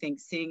definitely think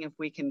seeing if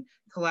we can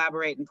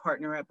collaborate and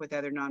partner up with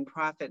other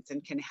nonprofits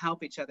and can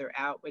help each other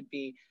out would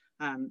be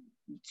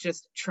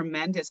just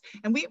tremendous.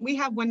 And we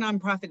have one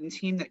nonprofit and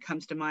team that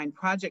comes to mind,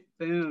 Project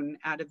Boone,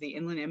 out of the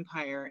Inland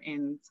Empire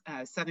in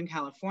Southern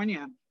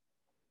California,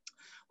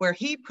 where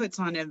he puts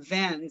on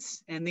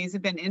events, and these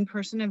have been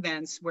in-person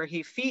events where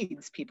he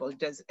feeds people. He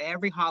does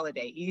every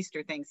holiday,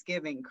 Easter,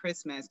 Thanksgiving,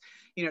 Christmas,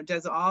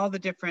 does all the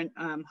different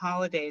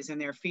holidays, and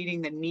they're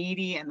feeding the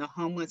needy and the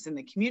homeless in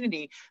the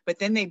community. But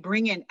then they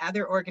bring in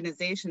other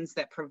organizations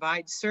that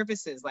provide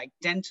services like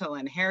dental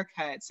and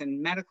haircuts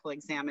and medical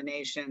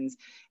examinations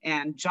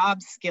and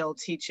job skill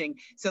teaching.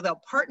 So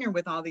they'll partner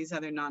with all these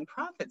other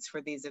nonprofits for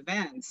these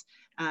events.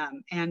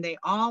 And they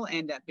all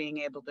end up being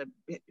able to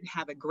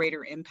have a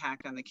greater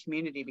impact on the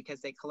community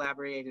because they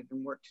collaborated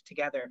and worked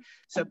together.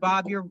 So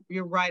Bob,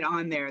 you're right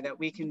on there that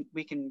we can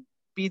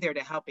be there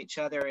to help each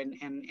other,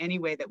 and any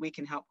way that we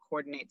can help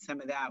coordinate some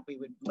of that, we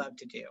would love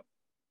to do.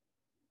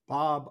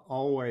 Bob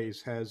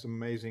always has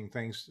amazing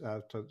things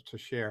to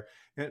share.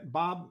 And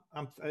Bob,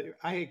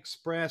 I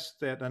expressed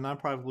that a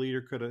nonprofit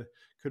leader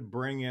could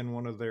bring in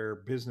one of their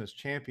business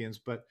champions,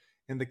 but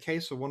in the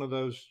case of one of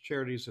those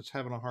charities that's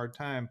having a hard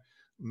time,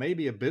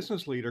 maybe a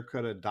business leader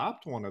could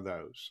adopt one of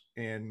those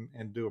and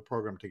do a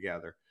program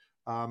together.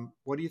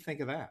 What do you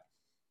think of that?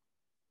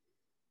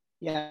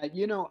 Yeah,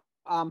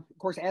 of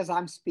course, as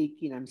I'm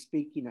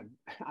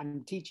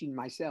teaching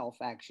myself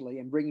actually,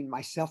 and bringing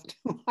myself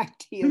to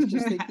ideas,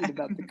 just thinking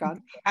about the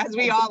concept. As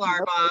we all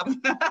are, Bob.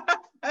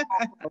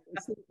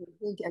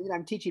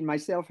 I'm teaching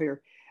myself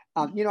here.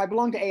 I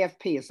belong to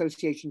AFP,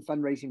 Association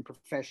Fundraising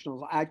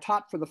Professionals. I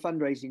taught for the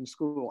fundraising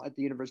school at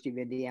the University of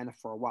Indiana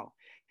for a while.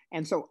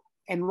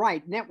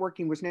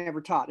 Networking was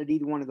never taught at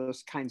either one of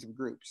those kinds of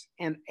groups.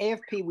 And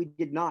AFP, we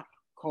did not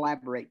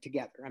collaborate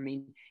together. I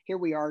mean, here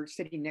we are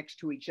sitting next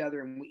to each other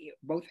and we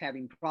both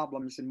having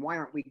problems, and why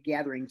aren't we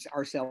gathering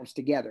ourselves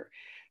together?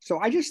 So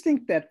I just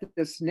think that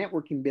this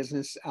networking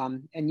business,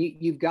 and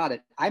you've got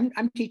it.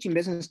 I'm teaching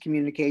business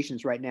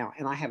communications right now,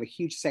 and I have a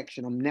huge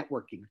section on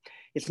networking.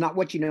 It's not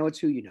what you know, it's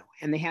who you know.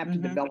 And they have to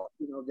develop,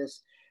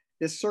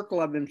 this circle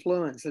of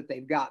influence that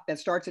they've got that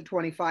starts at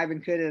 25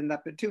 and could end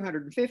up at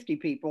 250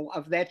 people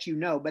of that,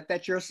 but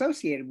that you're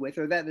associated with,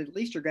 or that at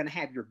least are going to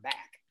have your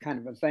back, kind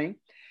of a thing.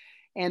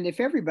 And if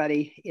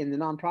everybody in the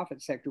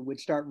nonprofit sector would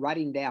start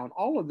writing down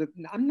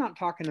I'm not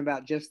talking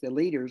about just the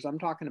leaders, I'm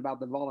talking about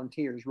the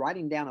volunteers,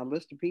 writing down a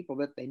list of people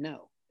that they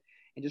know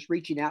and just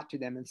reaching out to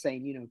them and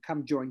saying,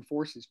 come join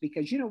forces.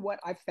 Because you know what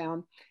I've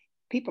found?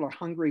 People are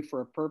hungry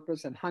for a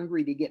purpose and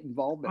hungry to get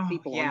involved, but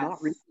people are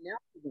not reaching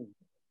out to them.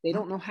 They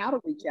don't know how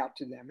to reach out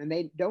to them, and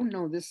they don't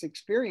know this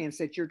experience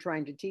that you're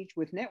trying to teach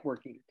with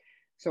networking.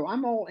 So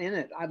I'm all in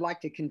it. I'd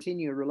like to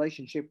continue a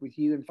relationship with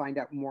you and find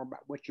out more about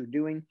what you're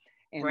doing.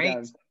 And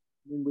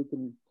we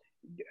can,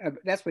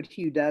 that's what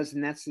Hugh does.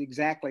 And that's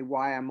exactly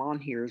why I'm on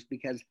here, is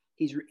because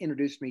he's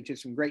introduced me to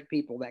some great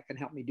people that can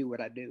help me do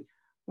what I do.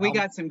 We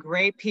got some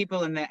great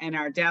people in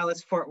our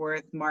Dallas-Fort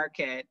Worth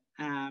market.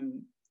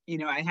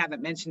 I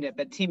haven't mentioned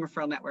it, Team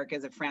Referral Network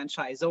is a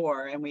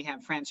franchisor, and we have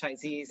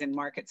franchisees in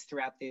markets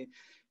throughout the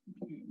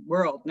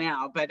world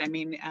now. But I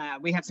mean,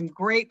 we have some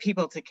great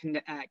people to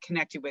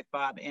connect you with,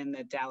 Bob, in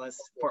the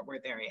Dallas-Fort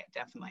Worth area,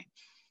 definitely.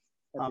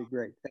 That'd be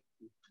great. Thank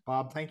you.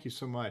 Bob, thank you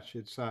so much.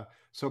 It's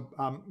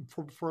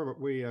before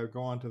we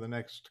go on to the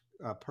next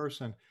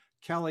person,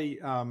 Kelly,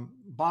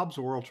 Bob's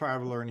a world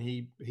traveler, and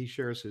he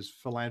shares his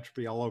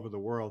philanthropy all over the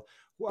world.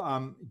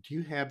 Do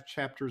you have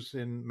chapters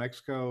in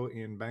Mexico,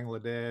 in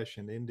Bangladesh,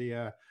 in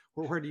India?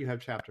 Where do you have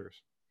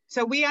chapters?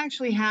 So we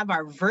actually have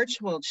our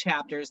virtual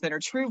chapters that are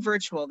true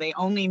virtual. They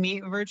only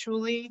meet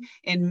virtually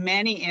in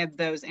many of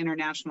those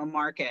international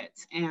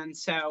markets. And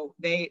so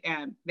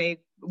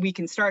we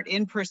can start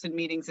in-person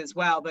meetings as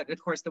well, but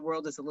of course the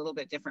world is a little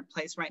bit different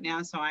place right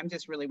now. So I'm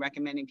just really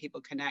recommending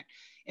people connect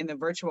in the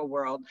virtual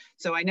world.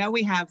 So I know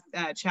we have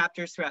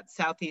chapters throughout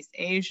Southeast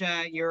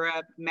Asia,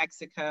 Europe,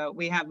 Mexico.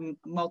 We have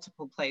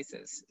multiple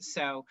places.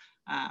 So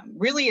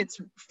really it's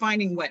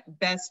finding what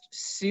best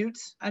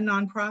suits a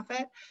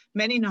nonprofit.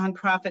 Many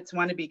nonprofits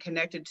want to be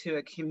connected to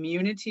a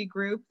community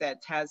group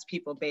that has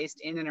people based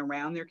in and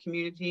around their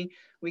community.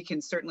 We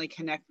can certainly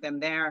connect them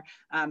there,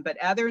 but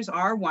others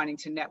are wanting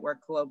to network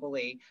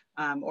globally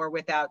or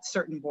without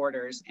certain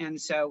borders. And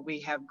so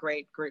we have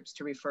great groups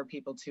to refer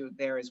people to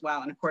there as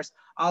well. And of course,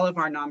 all of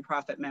our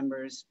nonprofit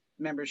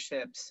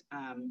memberships,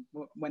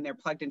 when they're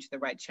plugged into the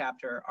right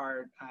chapter,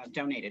 are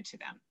donated to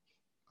them.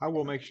 I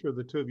will make sure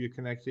the two of you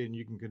connected and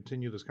you can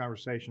continue this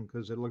conversation,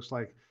 because it looks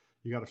like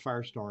you got a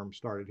firestorm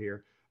started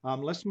here.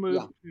 Let's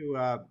move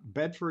to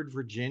Bedford,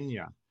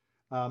 Virginia.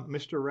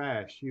 Mr.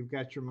 Rash, you've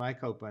got your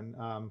mic open.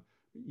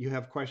 You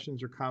have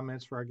questions or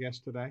comments for our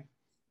guest today?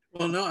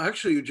 Well, no,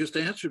 actually, you just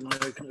answered my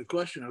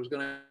question. I was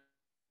going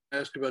to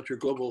ask about your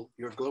global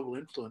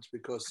influence,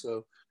 because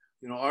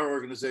our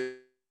organization,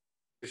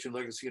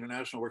 Legacy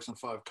International, works on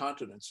 5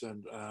 continents,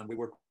 and we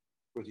work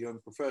with young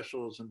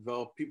professionals and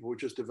people who are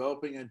just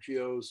developing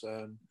NGOs,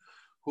 and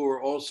who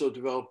are also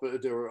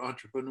they're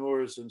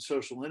entrepreneurs and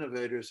social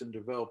innovators in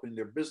developing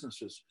their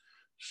businesses.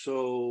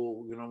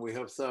 So, we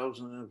have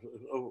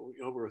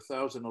over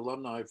 1,000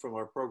 alumni from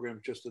our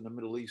program just in the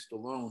Middle East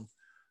alone.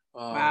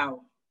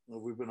 Wow.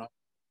 We've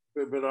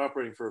been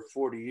operating for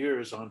 40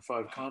 years on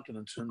 5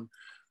 continents. And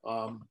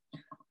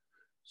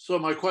so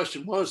my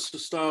question was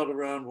styled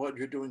around what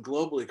you're doing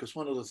globally, because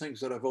one of the things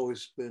that I've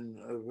always been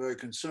very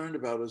concerned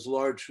about is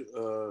large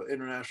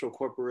international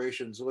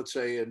corporations. Let's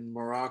say in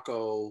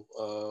Morocco,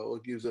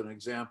 we'll use an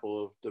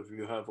example of if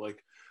you have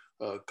like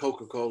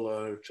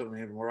Coca-Cola or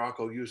something in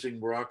Morocco using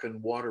Moroccan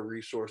water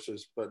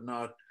resources, but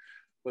not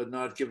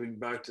giving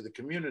back to the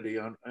community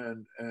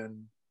and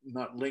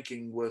not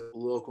linking with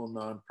local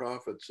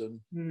nonprofits.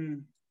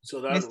 And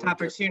so that missed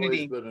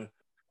opportunity.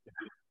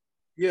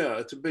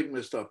 It's a big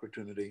missed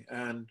opportunity.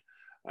 And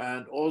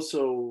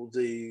also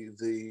the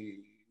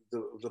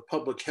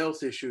public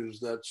health issues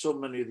that so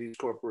many of these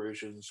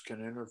corporations can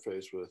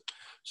interface with.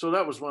 So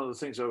that was one of the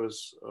things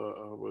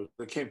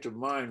that came to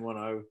mind when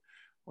I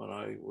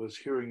was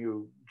hearing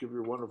you give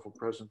your wonderful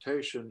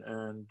presentation.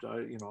 And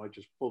I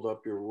just pulled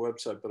up your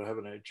website, but I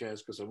haven't had a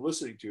chance because I'm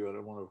listening to you and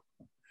I want to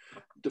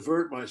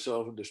divert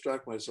myself and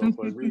distract myself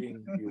by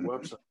reading your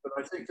website. But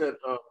I think that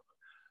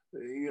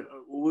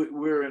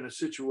we're in a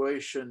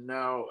situation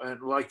now,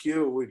 and like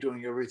you, we're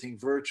doing everything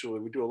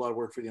virtually. We do a lot of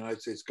work for the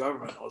United States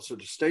government, also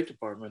the State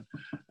Department,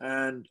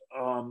 and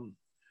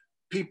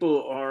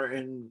people are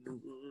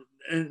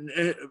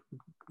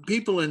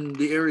people in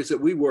the areas that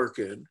we work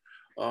in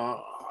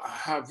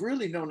have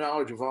really no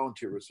knowledge of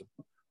volunteerism,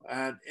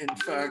 and in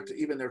fact,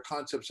 even their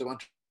concepts of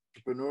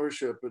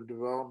entrepreneurship and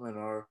development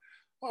are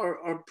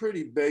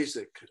pretty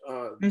basic.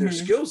 Their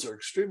skills are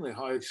extremely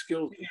high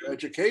skilled.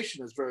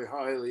 Education is very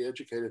highly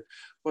educated,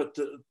 but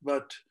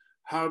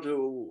how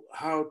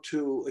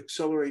to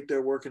accelerate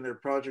their work and their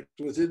project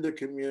within the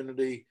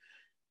community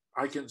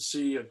I can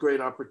see a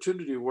great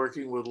opportunity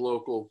working with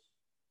local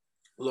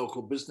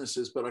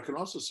businesses, but I can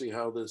also see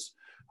how the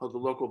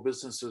local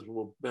businesses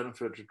will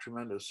benefit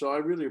tremendous. So I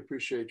really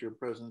appreciate your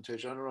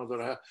presentation. I don't know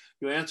that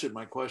you answered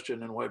my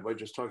question in by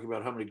just talking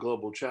about how many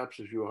global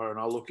chapters you are, and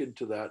I'll look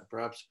into that.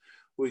 Perhaps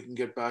we can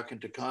get back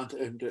into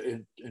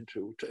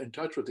in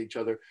touch with each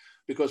other,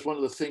 because one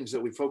of the things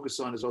that we focus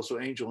on is also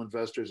angel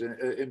investors and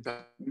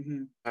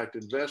impact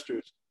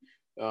investors,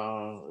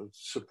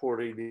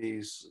 supporting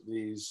these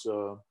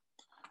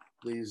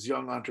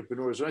young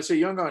entrepreneurs. When I say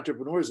young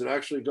entrepreneurs, it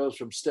actually goes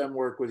from STEM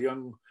work with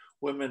young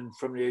women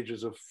from the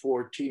ages of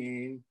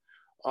 14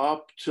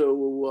 up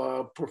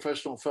to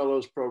professional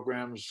fellows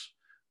programs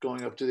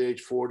going up to the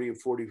age 40 or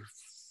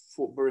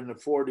 44 in the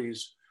 40s.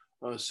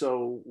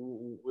 So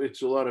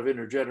it's a lot of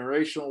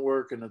intergenerational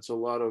work, and it's a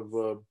lot of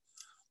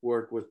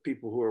work with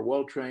people who are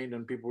well trained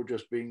and people who are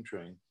just being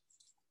trained.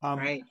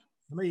 Right.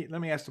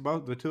 Let me ask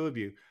about the two of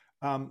you.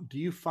 Do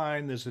you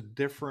find there's a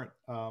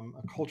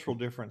cultural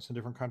difference in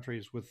different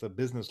countries with the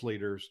business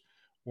leaders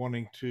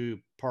wanting to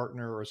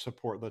partner or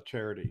support the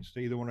charities?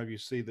 Do either one of you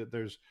see that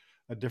there's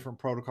a different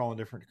protocol in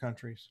different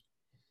countries?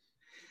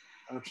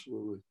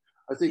 Absolutely.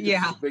 I think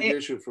it's a big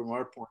issue from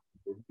our point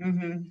of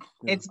view.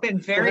 Yeah. It's been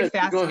very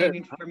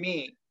fascinating for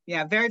me.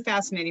 Yeah, very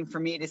fascinating for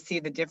me to see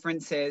the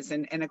differences.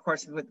 And of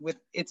course, with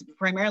it's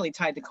primarily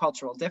tied to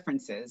cultural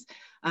differences.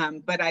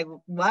 But I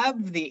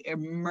love the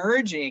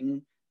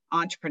emerging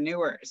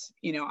entrepreneurs.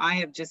 You know, I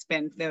have just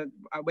been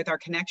with our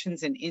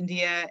connections in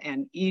India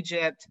and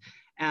Egypt,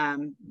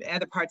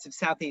 other parts of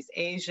Southeast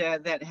Asia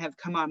that have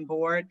come on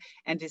board,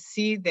 and to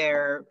see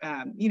their,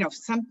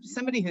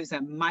 somebody who's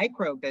a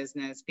micro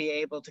business be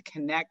able to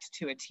connect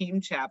to a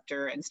team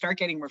chapter and start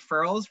getting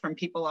referrals from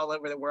people all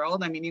over the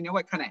world. I mean, you know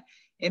what kind of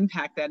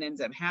impact that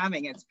ends up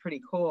having. It's pretty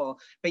cool.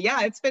 But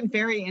yeah, it's been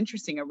very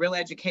interesting, a real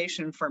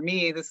education for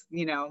me. This,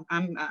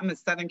 I'm a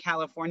Southern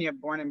California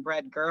born and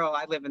bred girl.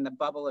 I live in the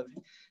bubble of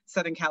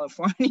Southern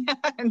California.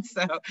 And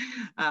so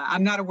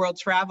I'm not a world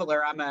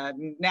traveler. I'm a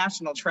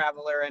national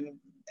traveler in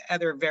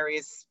other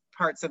various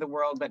parts of the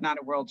world, but not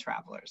a world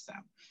traveler. So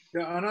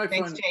yeah, and I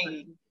find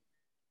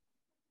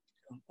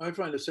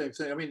the same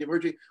thing. I mean,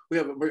 we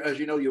have, as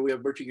you know, we have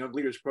Emerging Young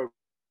Leaders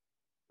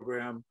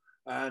program.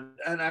 And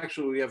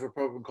actually, we have a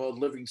program called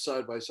Living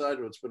Side by Side,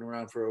 it's been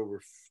around for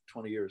over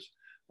 20 years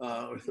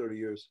or 30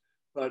 years.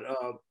 But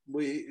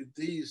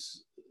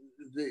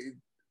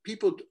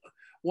people,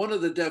 one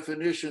of the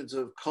definitions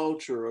of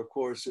culture, of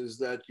course, is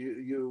that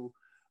you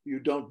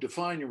don't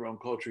define your own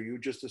culture. You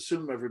just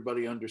assume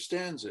everybody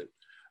understands it.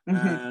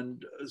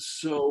 And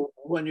so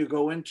when you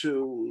go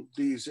into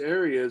these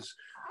areas,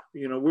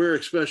 we're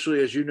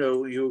especially, as you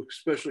know,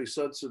 especially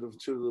sensitive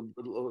to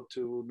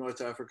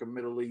North Africa,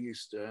 Middle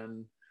East,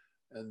 and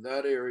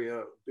that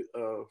area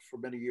for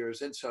many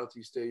years, in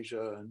Southeast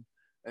Asia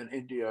and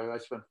India. I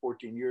spent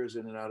 14 years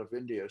in and out of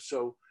India.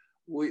 So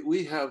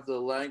we have the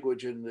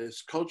language and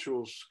this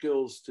cultural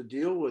skills to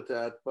deal with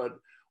that, but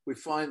we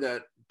find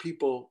that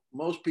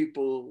most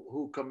people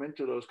who come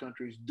into those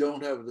countries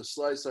don't have the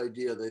slightest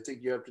idea. They think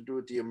you have to do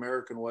it the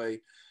American way,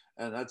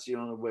 and that's the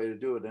only way to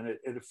do it. And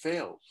it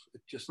fails.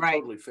 It just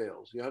totally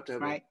fails. You have to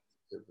have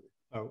activity.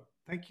 Oh,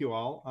 thank you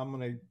all. I'm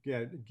going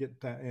to get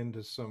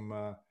into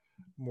some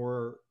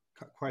more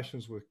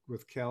questions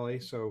with Kelly.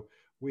 So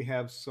we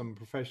have some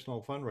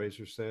professional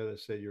fundraisers there that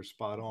say you're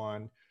spot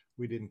on.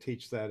 We didn't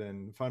teach that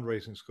in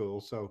fundraising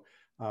school, so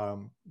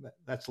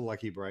that's a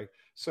lucky break.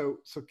 So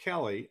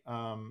Kelly,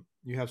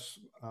 you have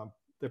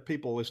there are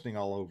people listening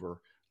all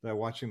over. They're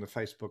watching the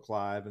Facebook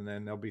Live, and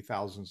then there'll be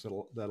thousands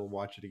that'll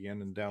watch it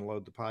again and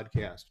download the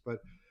podcast. But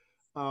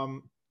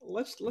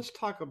let's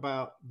talk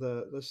about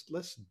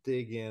let's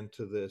dig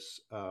into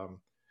this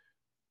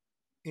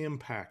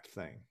impact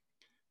thing.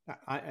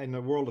 In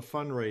the world of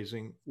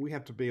fundraising, we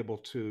have to be able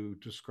to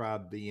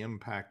describe the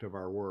impact of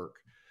our work.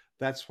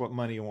 That's what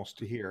money wants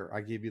to hear.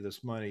 I give you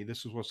this money.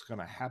 This is what's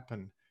going to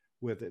happen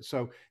with it.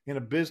 So in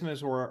a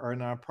business or a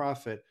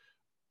nonprofit,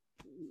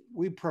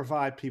 we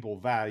provide people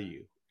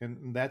value.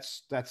 And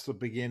that's the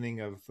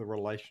beginning of the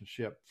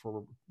relationship.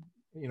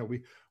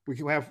 We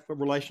have a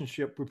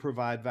relationship, we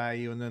provide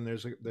value, and then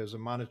there's a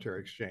monetary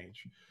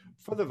exchange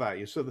for the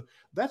value. So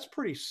that's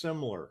pretty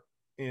similar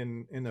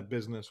in a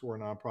business or a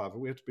nonprofit.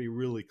 We have to be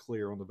really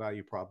clear on the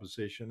value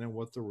proposition and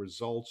what the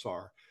results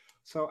are.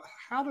 So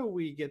how do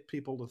we get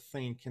people to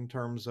think in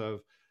terms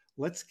of,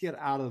 let's get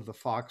out of the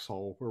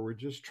foxhole where we're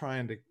just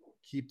trying to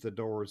keep the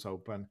doors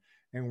open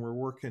and we're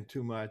working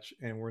too much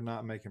and we're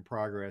not making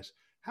progress?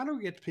 How do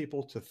we get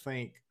people to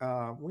think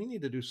we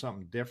need to do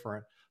something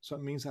different? So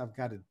it means I've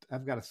got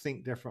to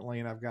think differently,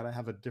 and I've got to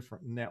have a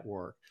different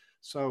network.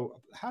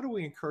 So how do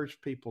we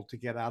encourage people to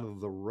get out of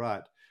the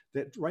rut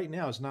that right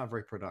now is not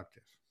very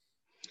productive?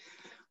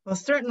 Well,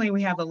 certainly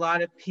we have a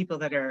lot of people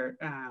that are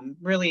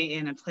really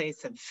in a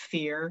place of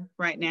fear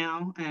right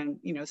now. And,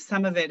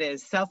 some of it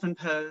is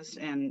self-imposed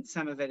and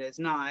some of it is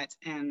not.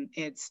 And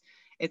it's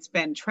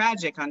been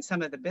tragic on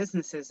some of the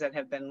businesses that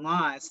have been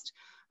lost.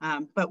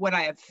 But what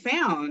I have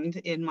found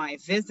in my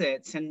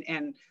visits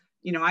and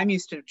I'm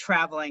used to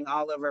traveling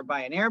all over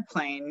by an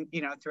airplane,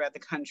 throughout the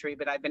country,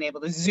 but I've been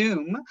able to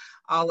Zoom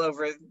all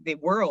over the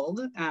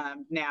world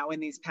now in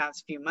these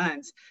past few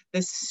months.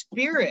 The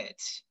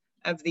spirit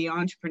of the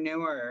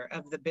entrepreneur,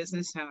 of the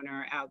business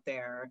owner out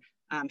there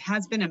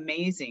has been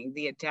amazing.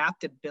 The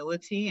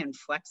adaptability and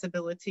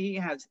flexibility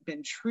has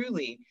been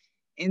truly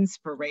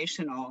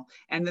inspirational.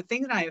 And the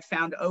thing that I have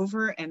found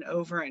over and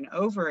over and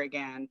over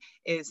again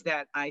is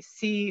that I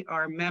see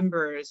our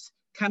members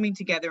coming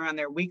together on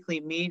their weekly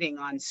meeting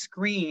on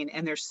screen,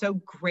 and they're so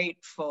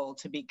grateful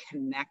to be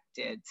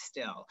connected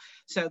still.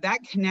 So that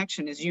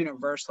connection is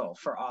universal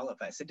for all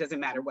of us. It doesn't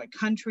matter what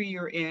country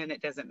you're in,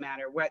 it doesn't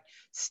matter what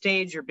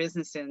stage your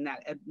business in,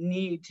 that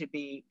need to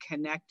be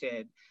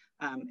connected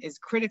is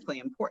critically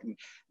important.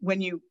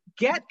 When you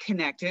get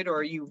connected,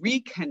 or you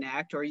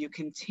reconnect, or you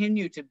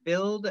continue to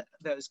build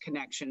those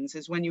connections,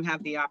 is when you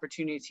have the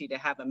opportunity to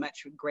have a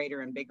much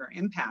greater and bigger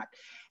impact.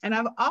 And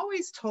I've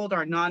always told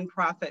our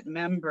nonprofit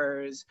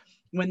members,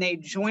 when they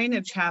join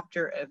a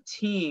chapter of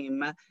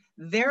Team,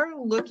 they're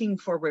looking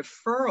for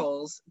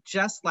referrals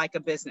just like a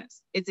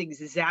business. It's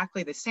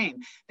exactly the same.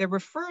 The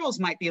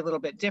referrals might be a little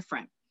bit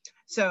different.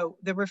 So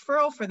the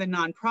referral for the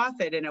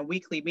nonprofit in a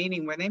weekly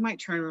meeting, where they might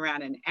turn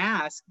around and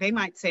ask, they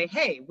might say,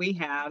 hey, we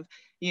have,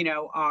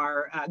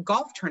 our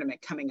golf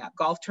tournament coming up.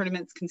 Golf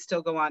tournaments can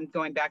still go on,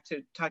 going back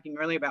to talking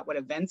earlier about what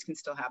events can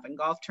still happen.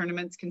 Golf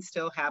tournaments can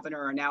still happen,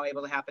 or are now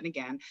able to happen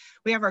again.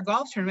 We have our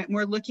golf tournament, and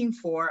we're looking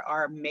for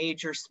our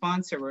major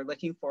sponsor. We're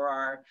looking for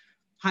our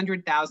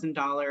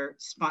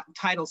 $100,000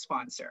 title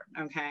sponsor.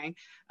 Okay.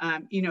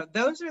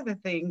 Those are the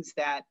things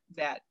that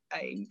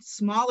a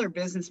smaller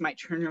business might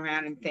turn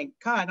around and think,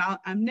 God,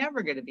 I'm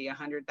never going to be a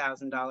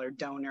 $100,000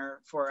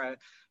 donor for a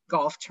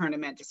golf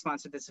tournament to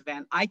sponsor this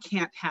event. I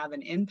can't have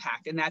an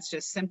impact. And that's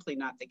just simply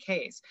not the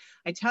case.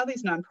 I tell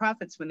these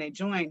nonprofits when they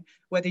join,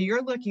 whether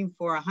you're looking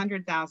for a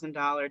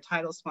 $100,000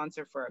 title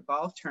sponsor for a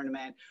golf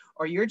tournament,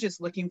 or you're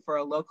just looking for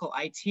a local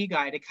IT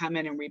guy to come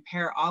in and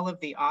repair all of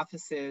the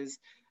office's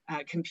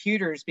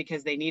computers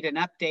because they need an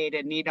update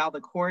and need all the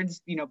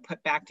cords,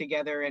 put back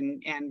together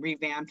and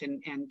revamped,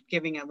 and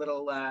giving a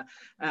little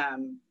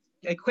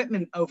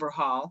equipment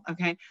overhaul.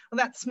 Okay. Well,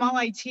 that small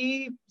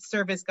IT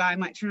service guy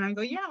might turn around and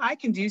go, yeah, I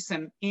can do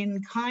some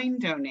in-kind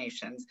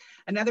donations.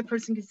 Another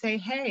person could say,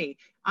 hey,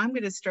 I'm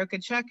going to stroke a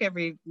check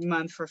every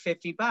month for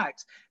 $50.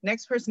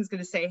 Next person's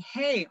going to say,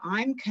 hey,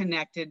 I'm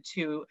connected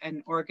to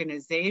an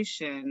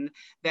organization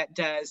that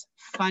does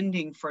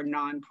funding for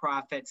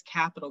nonprofits,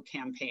 capital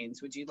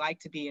campaigns. Would you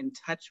like to be in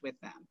touch with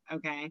them?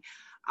 Okay.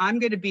 I'm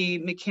going to be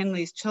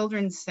McKinley's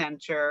Children's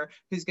Center,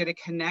 who's going to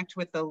connect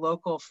with the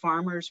local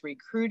farmers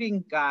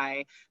recruiting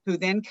guy, who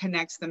then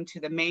connects them to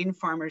the main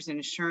farmers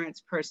insurance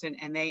person,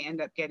 and they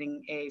end up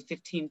getting a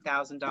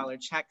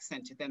 $15,000 check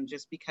sent to them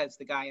just because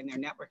the guy in their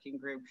networking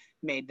group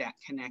made that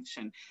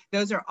connection.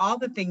 Those are all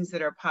the things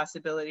that are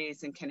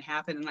possibilities and can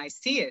happen, and I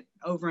see it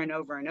over and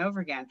over and over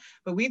again.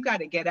 But we've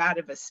got to get out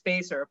of a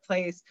space or a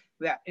place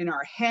that in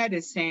our head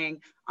is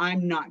saying,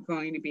 I'm not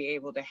going to be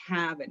able to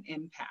have an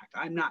impact.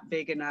 I'm not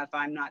big enough.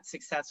 I'm not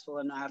successful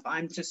enough.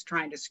 I'm just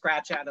trying to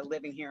scratch out a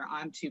living here.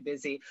 I'm too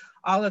busy.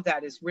 All of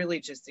that is really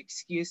just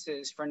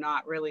excuses for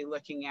not really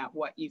looking at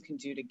what you can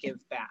do to give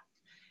back.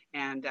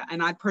 And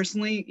I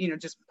personally,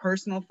 just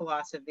personal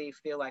philosophy,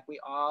 feel like we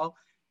all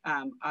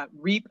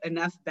reap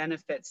enough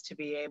benefits to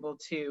be able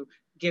to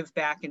give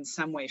back in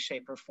some way,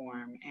 shape, or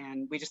form.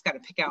 And we just got to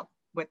pick out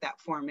what that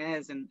form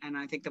is. And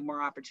I think the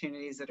more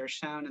opportunities that are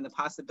shown and the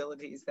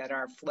possibilities that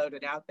are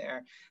floated out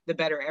there, the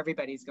better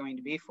everybody's going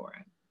to be for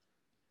it.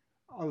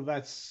 Oh,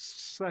 that's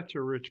such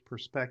a rich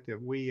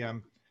perspective. We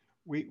are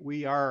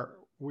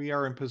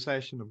in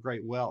possession of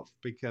great wealth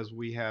because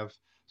we have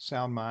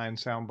sound mind,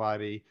 sound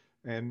body,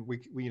 and we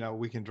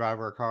can drive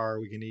our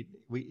car, we can eat,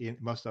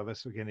 most of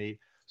us we can eat.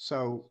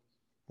 So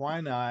why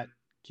not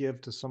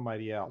give to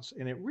somebody else?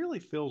 And it really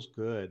feels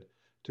good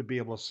to be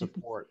able to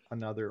support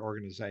another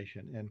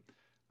organization. And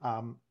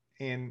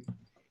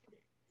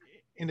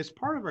it's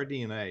part of our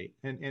DNA.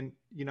 And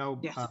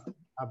Yes.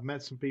 I've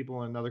met some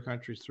people in other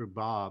countries through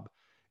Bob,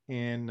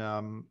 and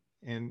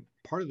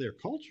part of their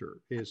culture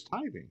is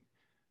tithing,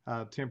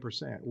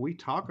 10%. We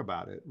talk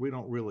about it, we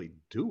don't really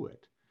do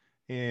it,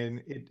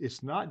 and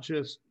it's not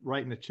just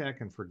writing a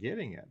check and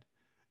forgetting it;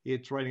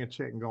 it's writing a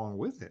check and going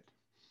with it.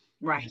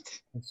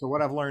 Right. And so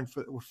what I've learned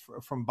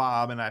from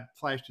Bob, and I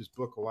flashed his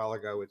book a while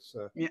ago. It's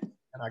Yeah.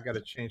 and I got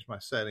to change my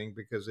setting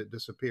because it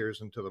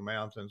disappears into the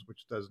mountains,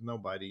 which does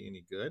nobody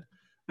any good.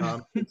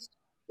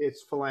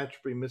 It's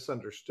Philanthropy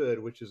Misunderstood,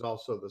 which is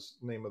also the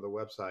name of the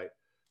website,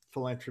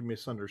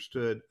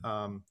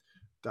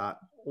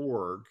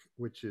 philanthropymisunderstood.org,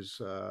 which is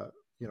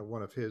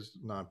one of his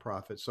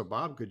nonprofits. So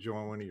Bob could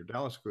join one of your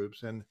Dallas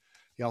groups, and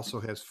he also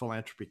has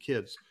Philanthropy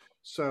Kids.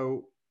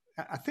 So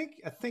I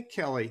think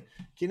Kelly,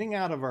 getting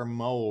out of our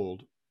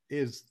mold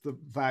is the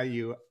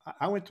value.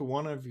 I went to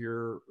one of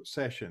your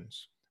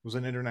sessions. It was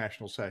an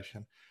international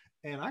session,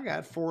 and I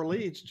got 4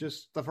 leads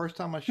just the first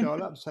time I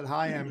showed up and said,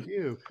 hi, I'm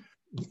Hugh.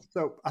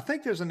 So I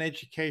think there's an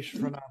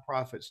education for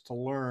nonprofits to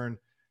learn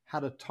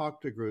how to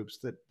talk to groups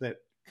that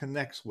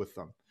connects with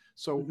them.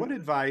 So what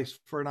advice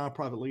for a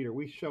nonprofit leader?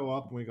 We show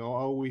up and we go,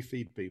 oh, we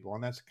feed people,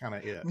 and that's kind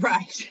of it.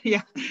 Right.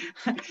 Yeah.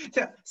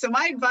 So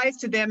my advice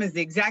to them is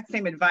the exact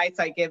same advice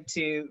I give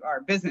to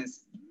our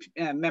business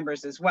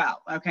members as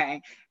well.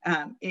 Okay.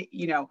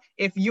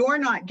 If you're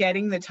not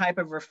getting the type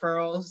of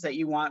referrals that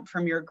you want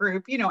from your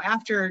group,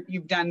 after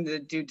you've done the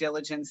due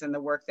diligence and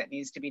the work that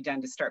needs to be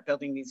done to start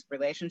building these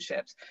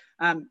relationships,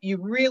 you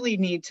really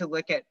need to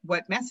look at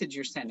what message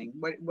you're sending.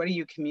 What are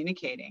you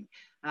communicating?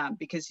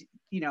 Because,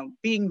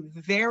 being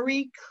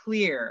very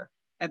clear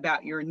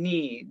about your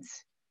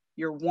needs,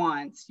 your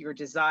wants, your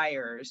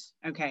desires,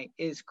 okay,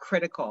 is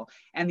critical.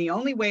 And the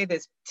only way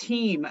this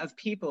team of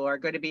people are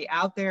going to be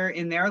out there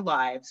in their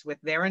lives with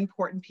their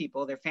important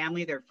people, their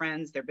family, their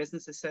friends, their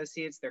business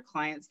associates, their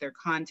clients, their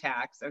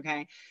contacts,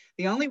 okay,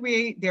 the only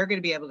way they're going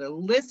to be able to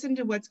listen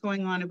to what's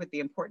going on with the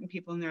important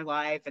people in their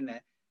life and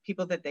the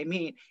people that they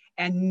meet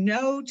and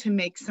know to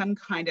make some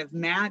kind of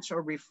match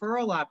or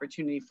referral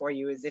opportunity for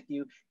you is if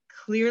you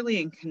clearly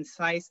and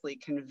concisely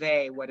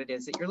convey what it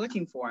is that you're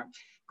looking for.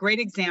 Great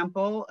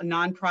example, a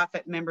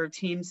nonprofit member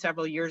team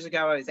several years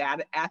ago. I was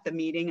at the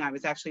meeting. I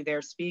was actually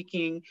there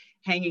speaking,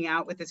 hanging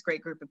out with this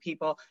great group of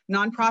people.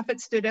 Nonprofit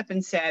stood up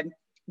and said,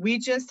 we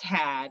just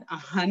had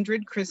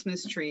 100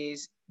 Christmas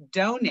trees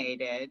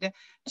donated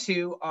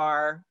to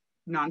our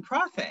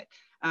nonprofit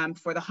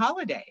for the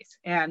holidays.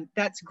 And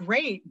that's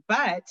great,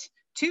 but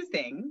two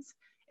things.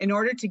 In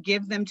order to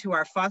give them to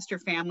our foster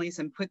families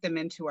and put them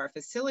into our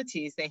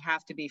facilities, they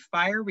have to be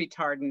fire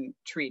retardant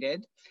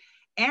treated.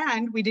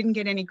 And we didn't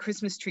get any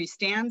Christmas tree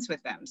stands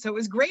with them. So it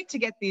was great to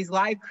get these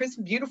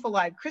beautiful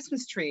live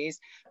Christmas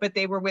trees, but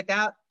they were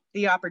without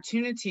the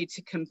opportunity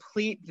to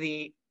complete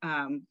the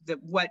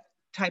what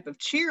type of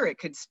cheer it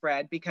could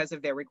spread because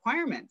of their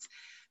requirements.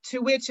 To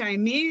which I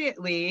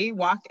immediately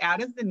walked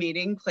out of the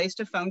meeting, placed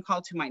a phone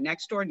call to my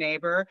next door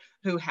neighbor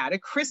who had a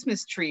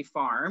Christmas tree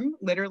farm,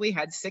 literally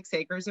had 6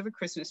 acres of a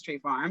Christmas tree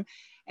farm.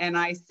 And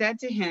I said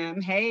to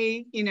him,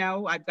 hey,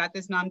 I've got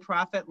this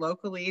nonprofit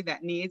locally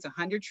that needs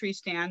 100 tree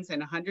stands and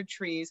 100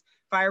 trees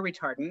fire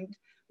retardant.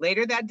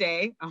 Later that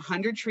day,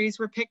 100 trees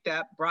were picked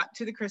up, brought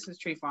to the Christmas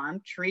tree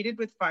farm, treated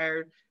with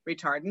fire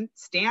retardant,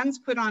 stands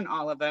put on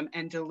all of them,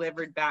 and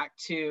delivered back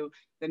to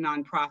the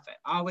nonprofit,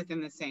 all within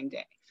the same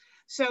day.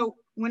 So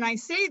when I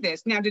say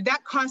this, now, did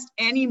that cost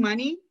any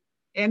money?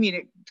 I mean,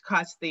 it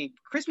cost the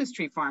Christmas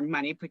tree farm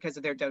money because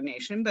of their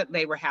donation, but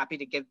they were happy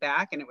to give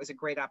back and it was a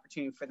great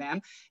opportunity for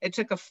them. It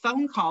took a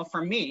phone call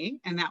from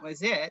me and that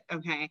was it,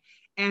 okay?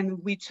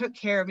 And we took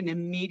care of an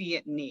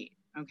immediate need,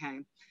 okay?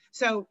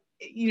 So,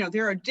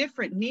 there are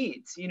different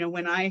needs.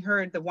 When I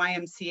heard the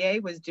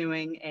YMCA was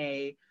doing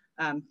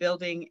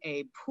building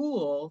a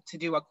pool to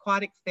do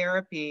aquatic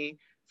therapy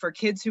for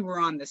kids who were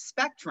on the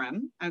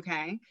spectrum,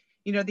 okay?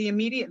 The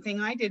immediate thing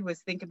I did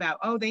was think about,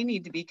 they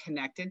need to be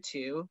connected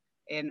to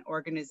an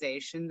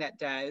organization that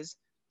does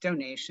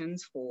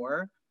donations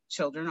for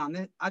children on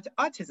the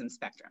autism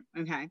spectrum,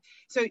 okay?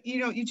 So,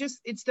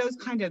 it's those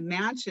kind of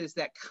matches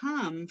that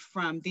come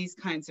from these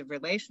kinds of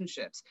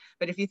relationships.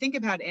 But if you think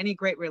about any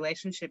great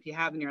relationship you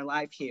have in your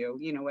life, Hugh,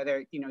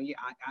 whether,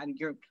 I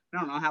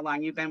don't know how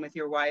long you've been with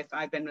your wife.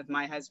 I've been with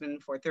my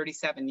husband for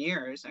 37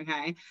 years,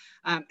 okay?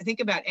 Think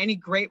about any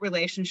great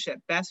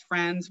relationship, best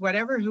friends,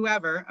 whatever,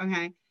 whoever,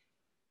 okay?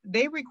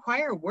 They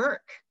require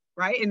work,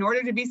 right? In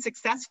order to be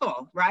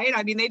successful, right?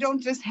 I mean, they don't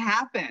just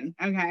happen,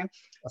 okay?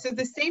 So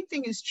the same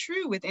thing is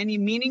true with any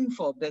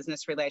meaningful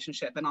business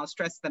relationship. And I'll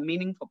stress the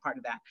meaningful part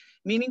of that.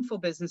 Meaningful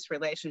business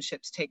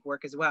relationships take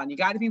work as well. And you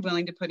got to be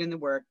willing to put in the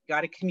work,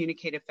 got to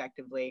communicate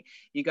effectively.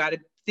 You got to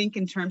think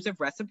in terms of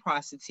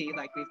reciprocity,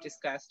 like we've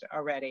discussed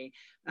already,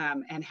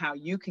 and how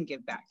you can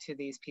give back to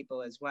these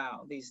people as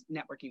well, these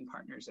networking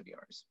partners of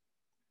yours.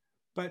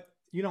 But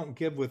you don't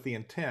give with the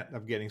intent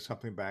of getting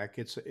something back.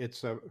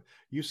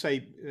 You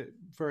say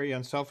very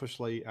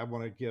unselfishly, I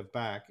want to give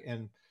back.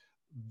 And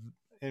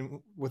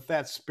with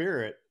that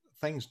spirit,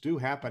 things do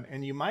happen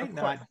and you might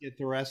not get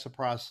the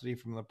reciprocity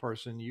from the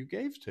person you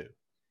gave to.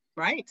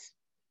 Right.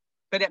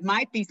 But it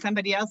might be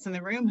somebody else in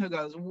the room who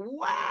goes,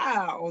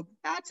 wow,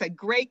 that's a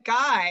great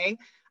guy.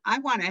 I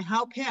want to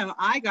help him.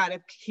 I got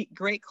a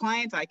great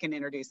client I can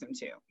introduce him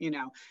to,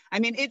 I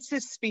mean, it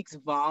just speaks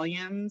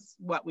volumes,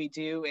 what we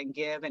do and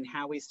give and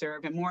how we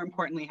serve, and more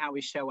importantly, how we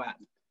show up.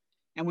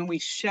 And when we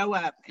show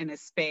up in a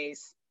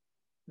space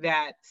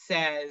that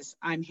says,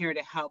 I'm here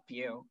to help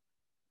you,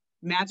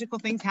 magical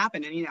things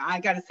happen. And,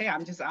 I got to say,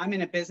 I'm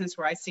in a business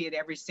where I see it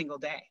every single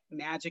day.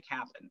 Magic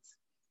happens.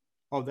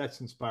 Oh,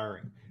 that's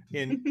inspiring.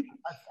 And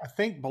I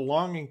think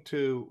belonging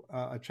to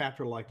a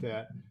chapter like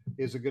that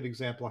is a good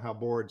example of how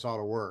boards ought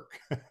to work.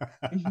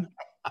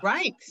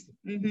 Right.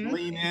 Mm-hmm.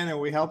 Lean in and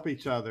we help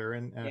each other.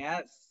 And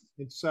yes.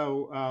 And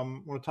so I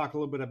want to talk a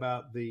little bit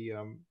about the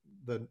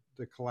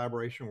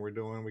collaboration we're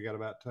doing. We got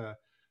about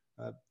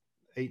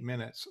 8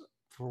 minutes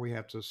before we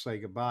have to say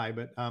goodbye.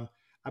 But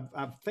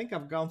I think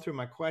I've gone through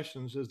my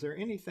questions. Is there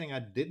anything I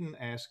didn't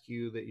ask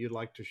you that you'd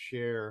like to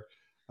share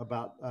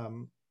about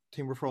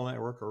Team Referral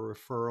Network or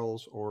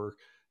referrals or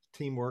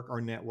teamwork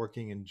or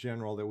networking in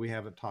general that we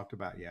haven't talked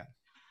about yet?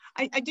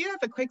 I do have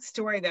a quick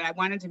story that I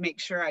wanted to make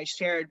sure I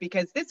shared,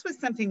 because this was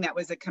something that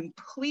was a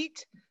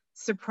complete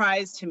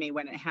surprise to me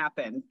when it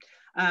happened.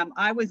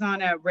 I was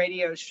on a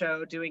radio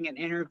show doing an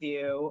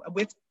interview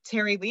with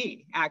Terry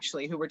Lee,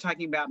 actually, who we're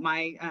talking about,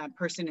 my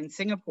person in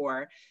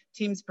Singapore,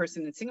 team's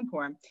person in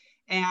Singapore.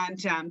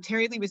 And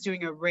Terry Lee was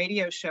doing a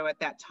radio show at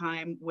that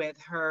time with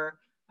her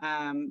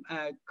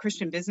a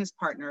Christian business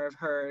partner of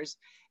hers.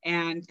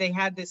 And they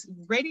had this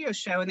radio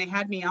show and they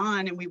had me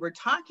on, and we were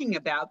talking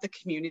about the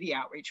community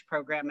outreach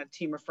program of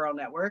Team Referral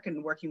Network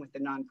and working with the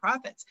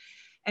nonprofits.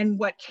 And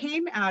what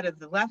came out of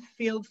the left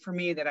field for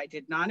me that I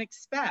did not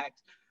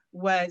expect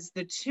was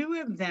the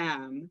two of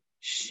them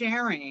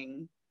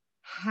sharing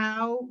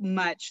how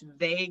much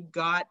they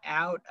got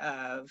out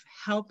of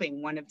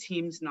helping one of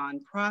Team's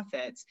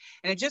nonprofits.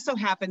 And it just so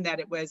happened that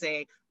it was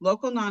a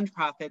local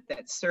nonprofit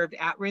that served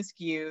at-risk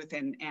youth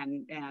and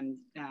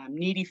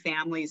needy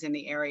families in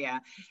the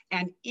area.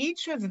 And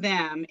each of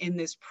them in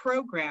this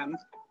program,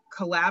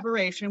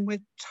 collaboration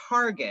with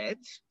Target,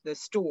 the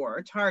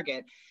store,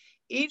 Target,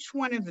 each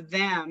one of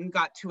them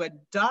got to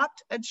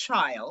adopt a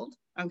child,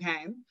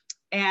 okay?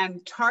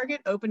 And Target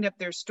opened up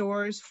their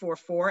stores for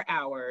 4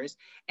 hours,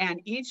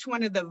 and each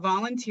one of the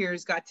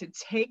volunteers got to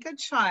take a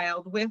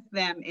child with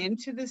them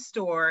into the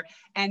store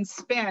and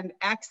spend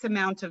X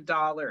amount of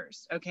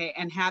dollars, okay,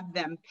 and have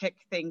them pick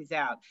things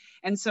out.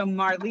 And so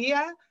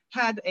Marlia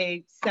had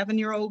a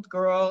 7-year-old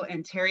girl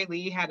and Terry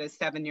Lee had a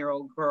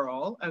 7-year-old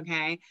girl,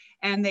 okay?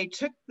 And they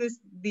took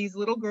these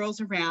little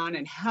girls around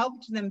and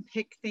helped them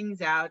pick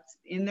things out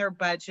in their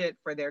budget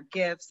for their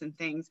gifts and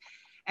things.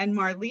 And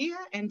Marlia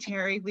and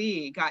Terry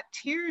Lee got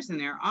tears in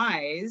their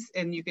eyes,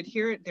 and you could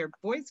hear their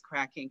voice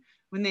cracking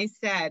when they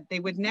said they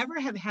would never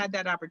have had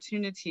that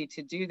opportunity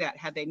to do that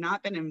had they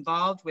not been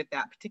involved with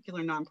that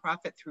particular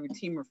nonprofit through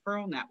Team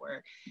Referral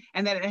Network,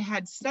 and that it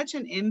had such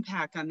an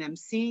impact on them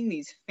seeing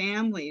these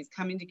families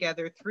coming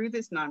together through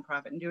this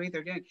nonprofit and doing what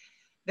they're doing,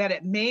 that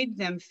it made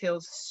them feel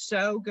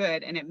so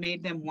good and it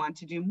made them want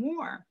to do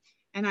more.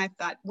 And I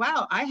thought,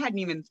 wow, I hadn't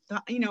even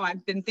thought, you know,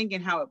 I've been thinking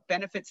how it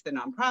benefits the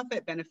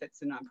nonprofit, benefits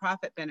the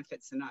nonprofit,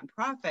 benefits the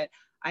nonprofit.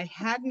 I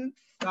hadn't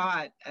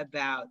thought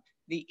about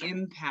the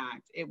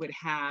impact it would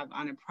have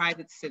on a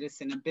private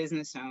citizen, a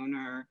business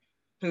owner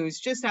who's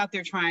just out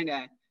there trying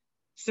to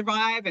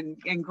survive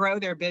and grow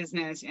their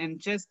business, and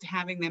just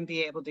having them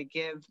be able to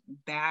give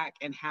back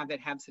and have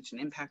it have such an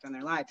impact on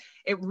their life.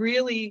 It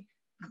really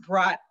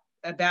brought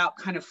about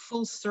kind of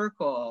full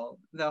circle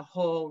the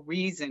whole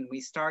reason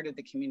we started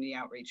the community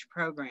outreach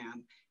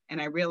program.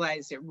 And I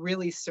realized it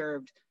really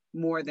served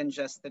more than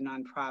just the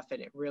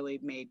nonprofit. It really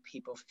made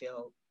people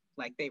feel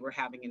like they were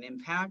having an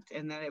impact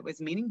and that it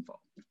was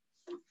meaningful.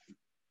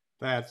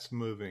 That's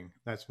moving.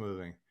 That's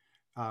moving.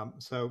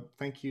 So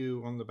thank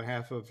you on the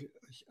behalf of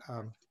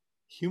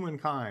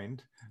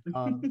humankind.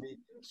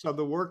 So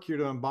the work you're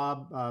doing,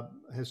 Bob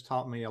has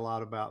taught me a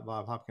lot about,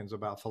 Bob Hopkins,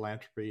 about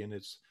philanthropy, and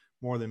it's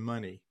more than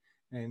money.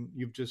 And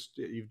you've just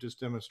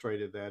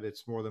demonstrated that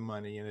it's more than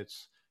money, and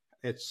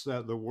it's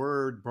the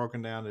word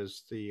broken down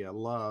as the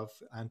love,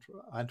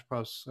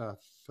 anthropos,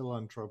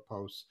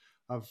 philanthropos,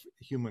 of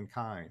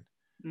humankind.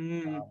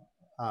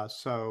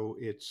 So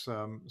it's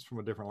from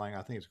a different language.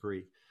 I think it's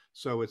Greek.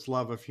 So it's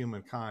love of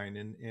humankind,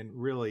 and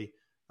really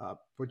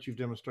what you've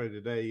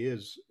demonstrated today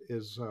is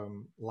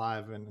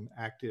live and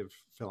active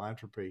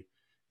philanthropy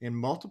in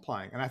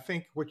multiplying. And I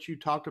think what you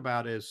talked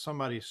about is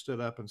somebody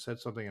stood up and said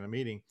something in a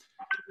meeting.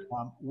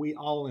 We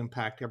all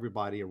impact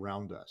everybody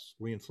around us.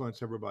 We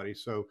influence everybody.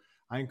 So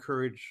I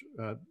encourage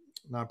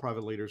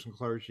nonprofit leaders and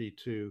clergy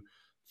to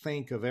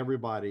think of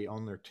everybody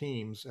on their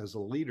teams as a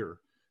leader,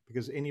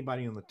 because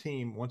anybody on the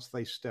team, once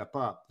they step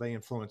up, they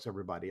influence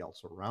everybody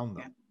else around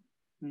them.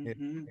 Yeah.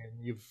 And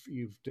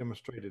you've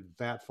demonstrated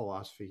that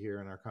philosophy here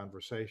in our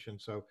conversation.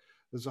 So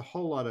there's a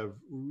whole lot of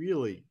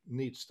really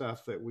neat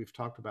stuff that we've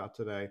talked about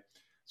today.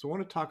 So I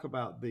want to talk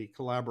about the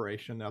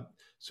collaboration. Now,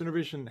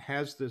 SynerVision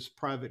has this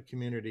private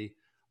community.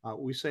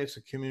 We say it's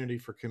a community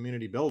for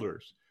community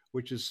builders,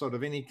 which is sort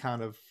of any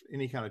kind of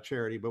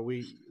charity, but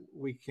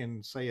we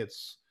can say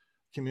it's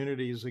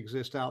communities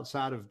exist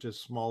outside of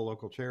just small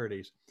local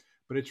charities.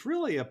 But it's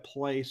really a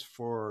place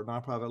for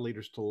nonprofit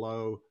leaders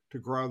to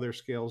grow their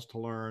skills, to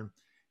learn,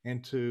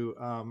 and to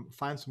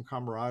find some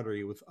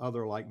camaraderie with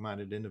other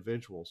like-minded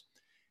individuals.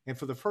 And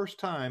for the first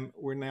time,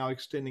 we're now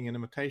extending an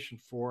invitation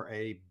for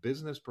a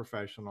business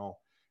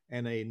professional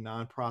and a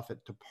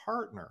nonprofit to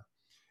partner.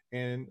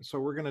 And so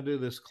we're going to do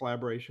this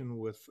collaboration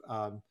with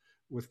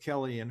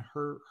Kelly and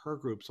her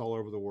groups all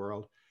over the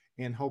world,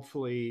 and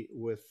hopefully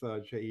with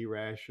J.E.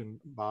 Rash and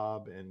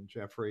Bob and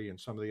Jeffrey and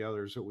some of the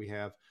others that we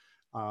have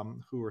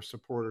who are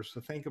supporters,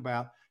 to think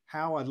about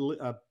how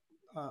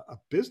a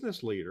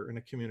business leader in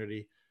a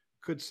community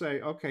could say,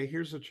 okay,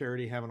 here's a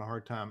charity having a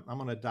hard time. I'm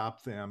going to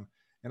adopt them,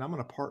 and I'm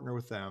going to partner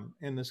with them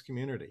in this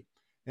community.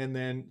 And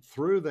then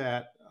through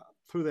that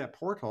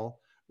portal,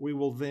 we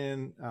will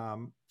then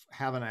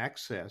have an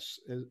access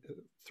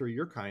through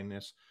your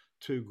kindness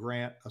to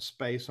grant a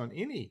space on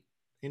any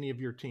of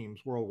your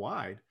teams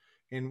worldwide,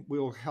 and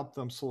we'll help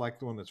them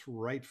select the one that's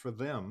right for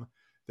them.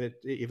 that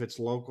if it's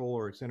local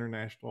or it's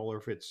international, or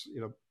if it's,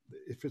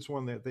 if it's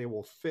one that they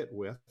will fit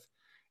with.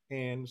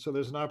 And so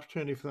there's an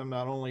opportunity for them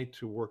not only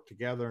to work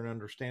together and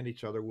understand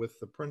each other with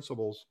the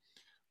principles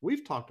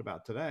we've talked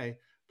about today,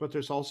 but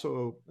there's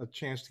also a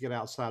chance to get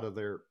outside of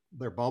their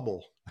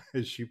bubble,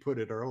 as you put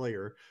it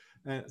earlier.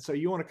 And so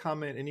you want to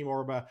comment any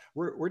more about,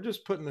 we're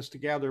just putting this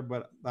together,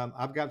 but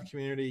I've got the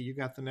community, you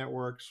got the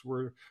networks.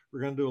 We're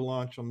going to do a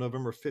launch on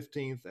November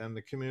 15th, and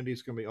the community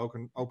is going to be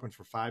open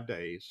for 5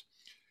 days.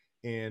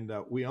 And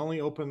we only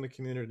open the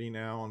community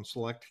now on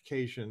select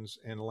occasions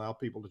and allow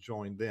people to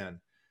join then.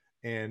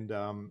 And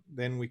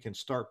then we can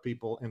start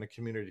people in a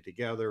community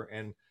together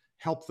and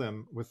help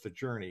them with the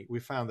journey. We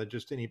found that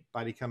just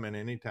anybody come in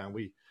anytime.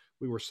 We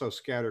were so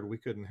scattered, we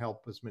couldn't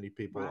help as many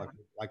people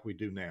like we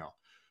do now.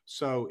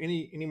 So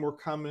any more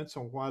comments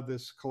on why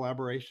this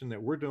collaboration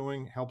that we're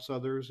doing helps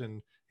others,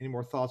 and any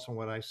more thoughts on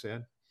what I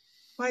said?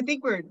 Well, I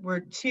think we're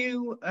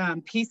two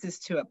pieces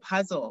to a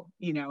puzzle,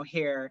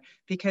 here,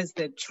 because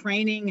the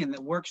training and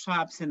the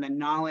workshops and the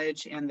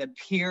knowledge and the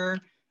peer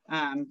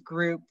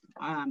group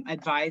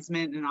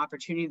advisement and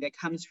opportunity that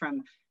comes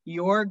from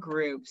your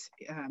groups,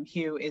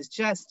 Hugh, is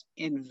just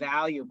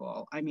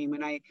invaluable. I mean,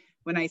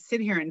 when I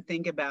sit here and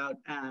think about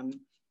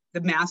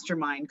the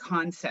mastermind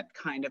concept,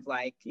 kind of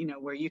like,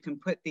 where you can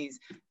put these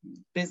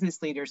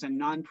business leaders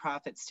and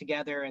nonprofits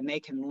together, and they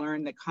can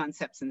learn the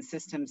concepts and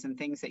systems and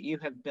things that you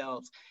have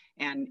built,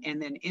 and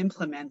then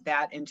implement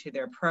that into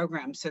their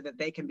program so that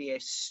they can be a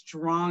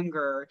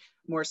stronger,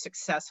 more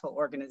successful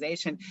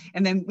organization.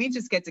 And then we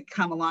just get to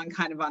come along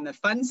kind of on the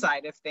fun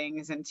side of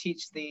things and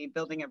teach the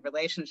building of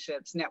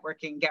relationships,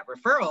 networking, get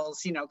referrals,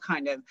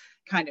 kind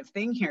of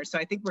thing here. So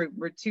I think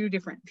we're two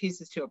different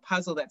pieces to a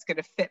puzzle that's going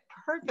to fit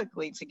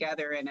perfectly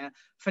together in a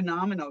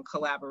phenomenal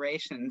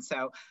collaboration.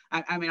 So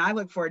I mean, I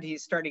look forward to you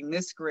starting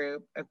this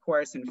group, of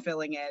course, and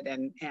filling it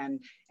and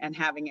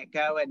having it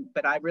go.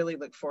 But I really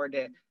look forward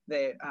to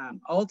the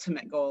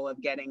ultimate goal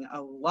of getting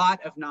a lot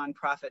of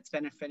nonprofits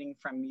benefiting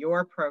from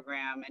your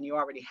program, and you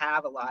already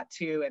have a lot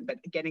too,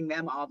 but getting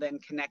them all then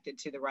connected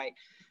to the right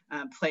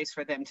place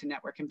for them to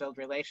network and build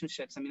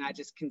relationships. I mean, I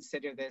just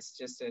consider this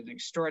just an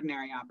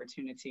extraordinary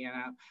opportunity, and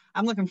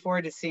I'm looking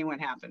forward to seeing what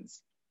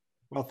happens.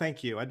 Well,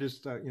 thank you. I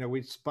just,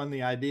 we spun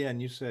the idea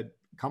and you said,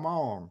 come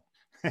on.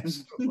 And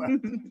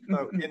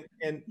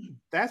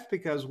that's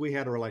because we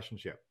had a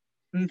relationship.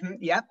 Mm-hmm.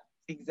 Yep,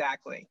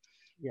 exactly.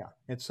 Yeah.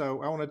 And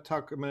so I want to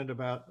talk a minute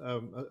about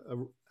a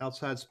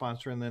outside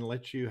sponsor, and then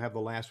let you have the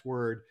last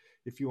word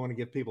if you want to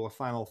give people a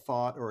final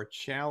thought or a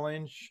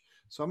challenge.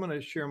 So I'm going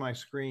to share my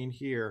screen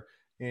here,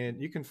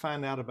 and you can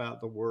find out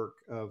about the work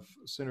of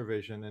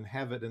CenterVision and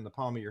have it in the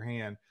palm of your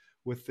hand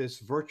with this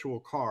virtual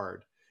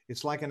card.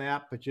 It's like an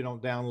app, but you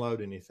don't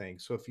download anything.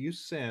 So if you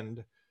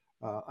send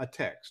a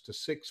text to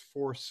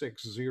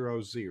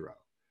 64600,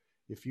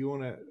 if you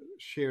want to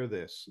share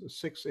this,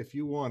 if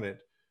you want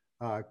it,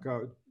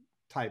 go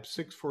type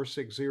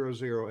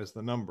 64600 as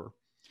the number,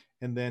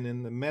 and then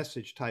in the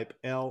message type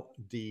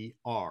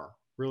LDR,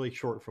 really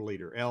short for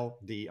leader,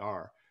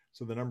 LDR.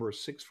 So the number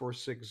is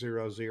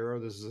 64600.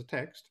 This is a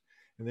text,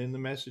 and then the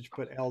message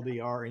put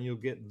LDR, and you'll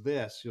get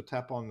this. You'll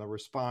tap on the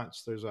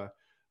response. There's a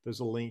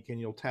link, and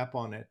you'll tap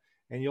on it,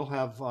 and you'll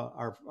have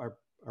our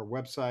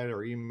website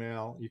or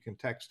email. You can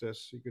text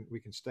us. We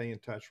can stay in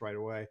touch right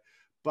away.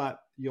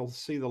 But you'll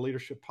see the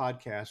Leadership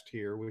Podcast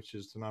here, which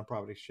is the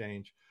Nonprofit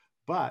Exchange.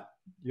 But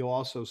you'll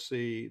also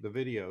see the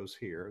videos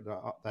here.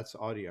 That's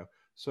audio.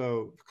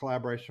 So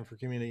Collaboration for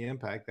Community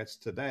Impact, that's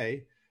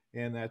today,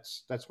 and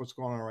that's what's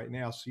going on right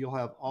now. So you'll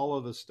have all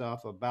of the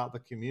stuff about the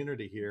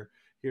community here.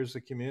 Here's the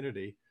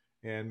community,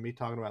 and me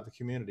talking about the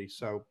community.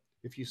 So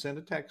if you send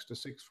a text to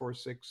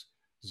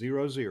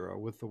 64600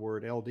 with the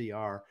word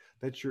LDR,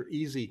 that's your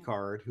Easy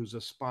Card, who's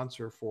a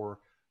sponsor for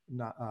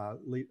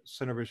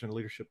CenterVision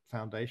Leadership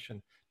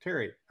Foundation.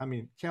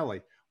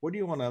 Kelly, what do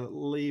you want to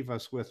leave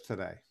us with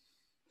today?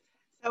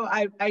 So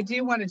I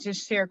do want to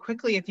just share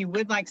quickly, if you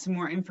would like some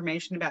more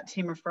information about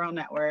Team Referral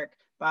Network,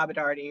 Bob had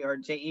already, or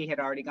JE had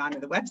already gone to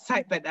the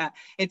website, but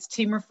it's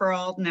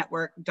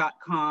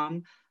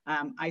teamreferralnetwork.com.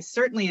 I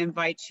certainly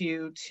invite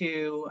you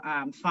to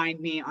find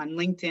me on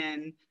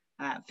LinkedIn,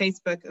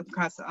 Facebook,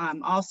 across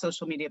all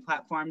social media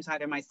platforms,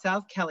 either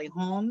myself, Kelly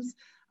Holmes,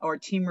 or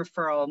Team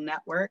Referral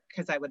Network,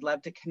 because I would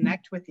love to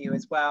connect with you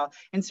as well.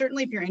 And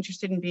certainly if you're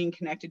interested in being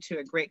connected to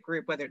a great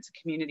group, whether it's a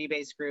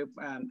community-based group,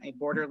 a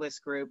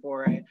borderless group,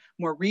 or a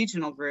more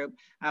regional group,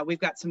 we've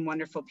got some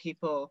wonderful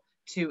people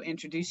to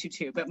introduce you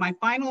to. But my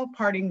final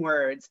parting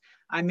words,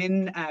 I'm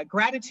in a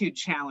gratitude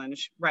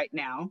challenge right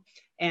now.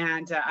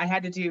 And I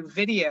had to do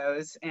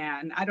videos,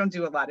 and I don't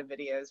do a lot of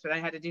videos, but I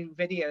had to do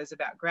videos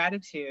about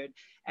gratitude.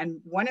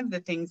 And one of the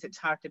things it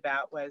talked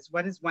about was,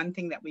 what is one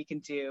thing that we can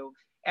do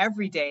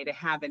every day to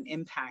have an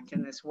impact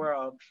in this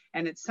world?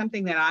 And it's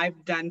something that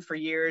I've done for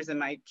years, and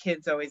my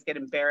kids always get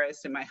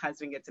embarrassed, and my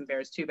husband gets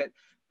embarrassed too. But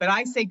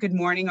I say good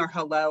morning or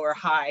hello or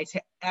hi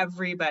to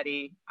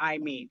everybody I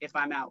meet. If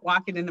I'm out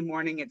walking in the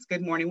morning, it's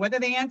good morning, whether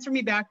they answer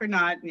me back or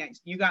not.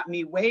 You got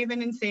me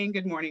waving and saying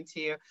good morning to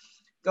you.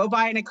 go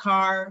by in a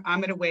car, I'm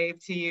going to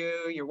wave to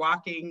you. You're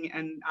walking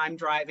and I'm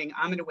driving,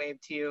 I'm going to wave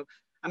to you.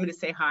 I'm going to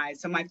say hi.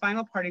 So my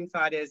final parting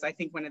thought is, I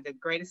think one of the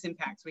greatest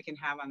impacts we can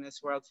have on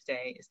this world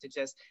today is to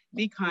just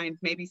be kind,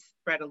 maybe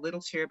spread a little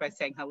cheer by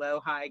saying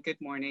hello, hi, good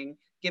morning,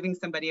 giving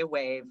somebody a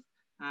wave.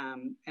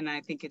 And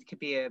I think it could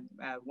be a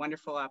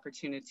wonderful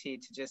opportunity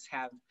to just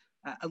have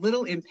a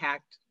little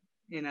impact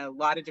in a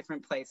lot of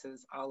different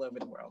places all over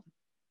the world.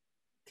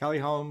 Kelly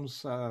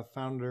Holmes,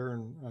 founder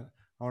and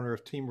owner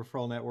of Team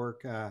Referral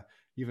Network.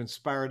 You've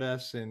inspired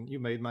us and you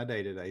made my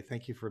day today.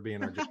 Thank you for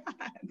being our guest.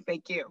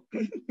 Thank you.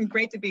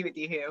 Great to be with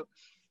you, Hugh.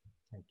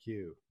 Thank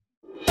you.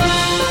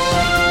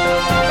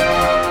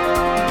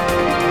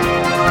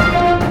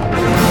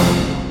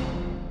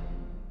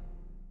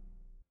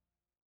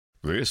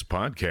 This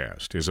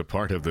podcast is a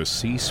part of the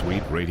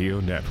C-Suite Radio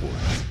Network.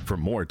 For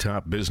more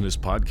top business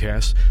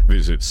podcasts,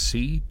 visit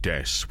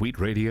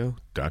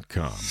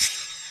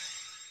c-suiteradio.com.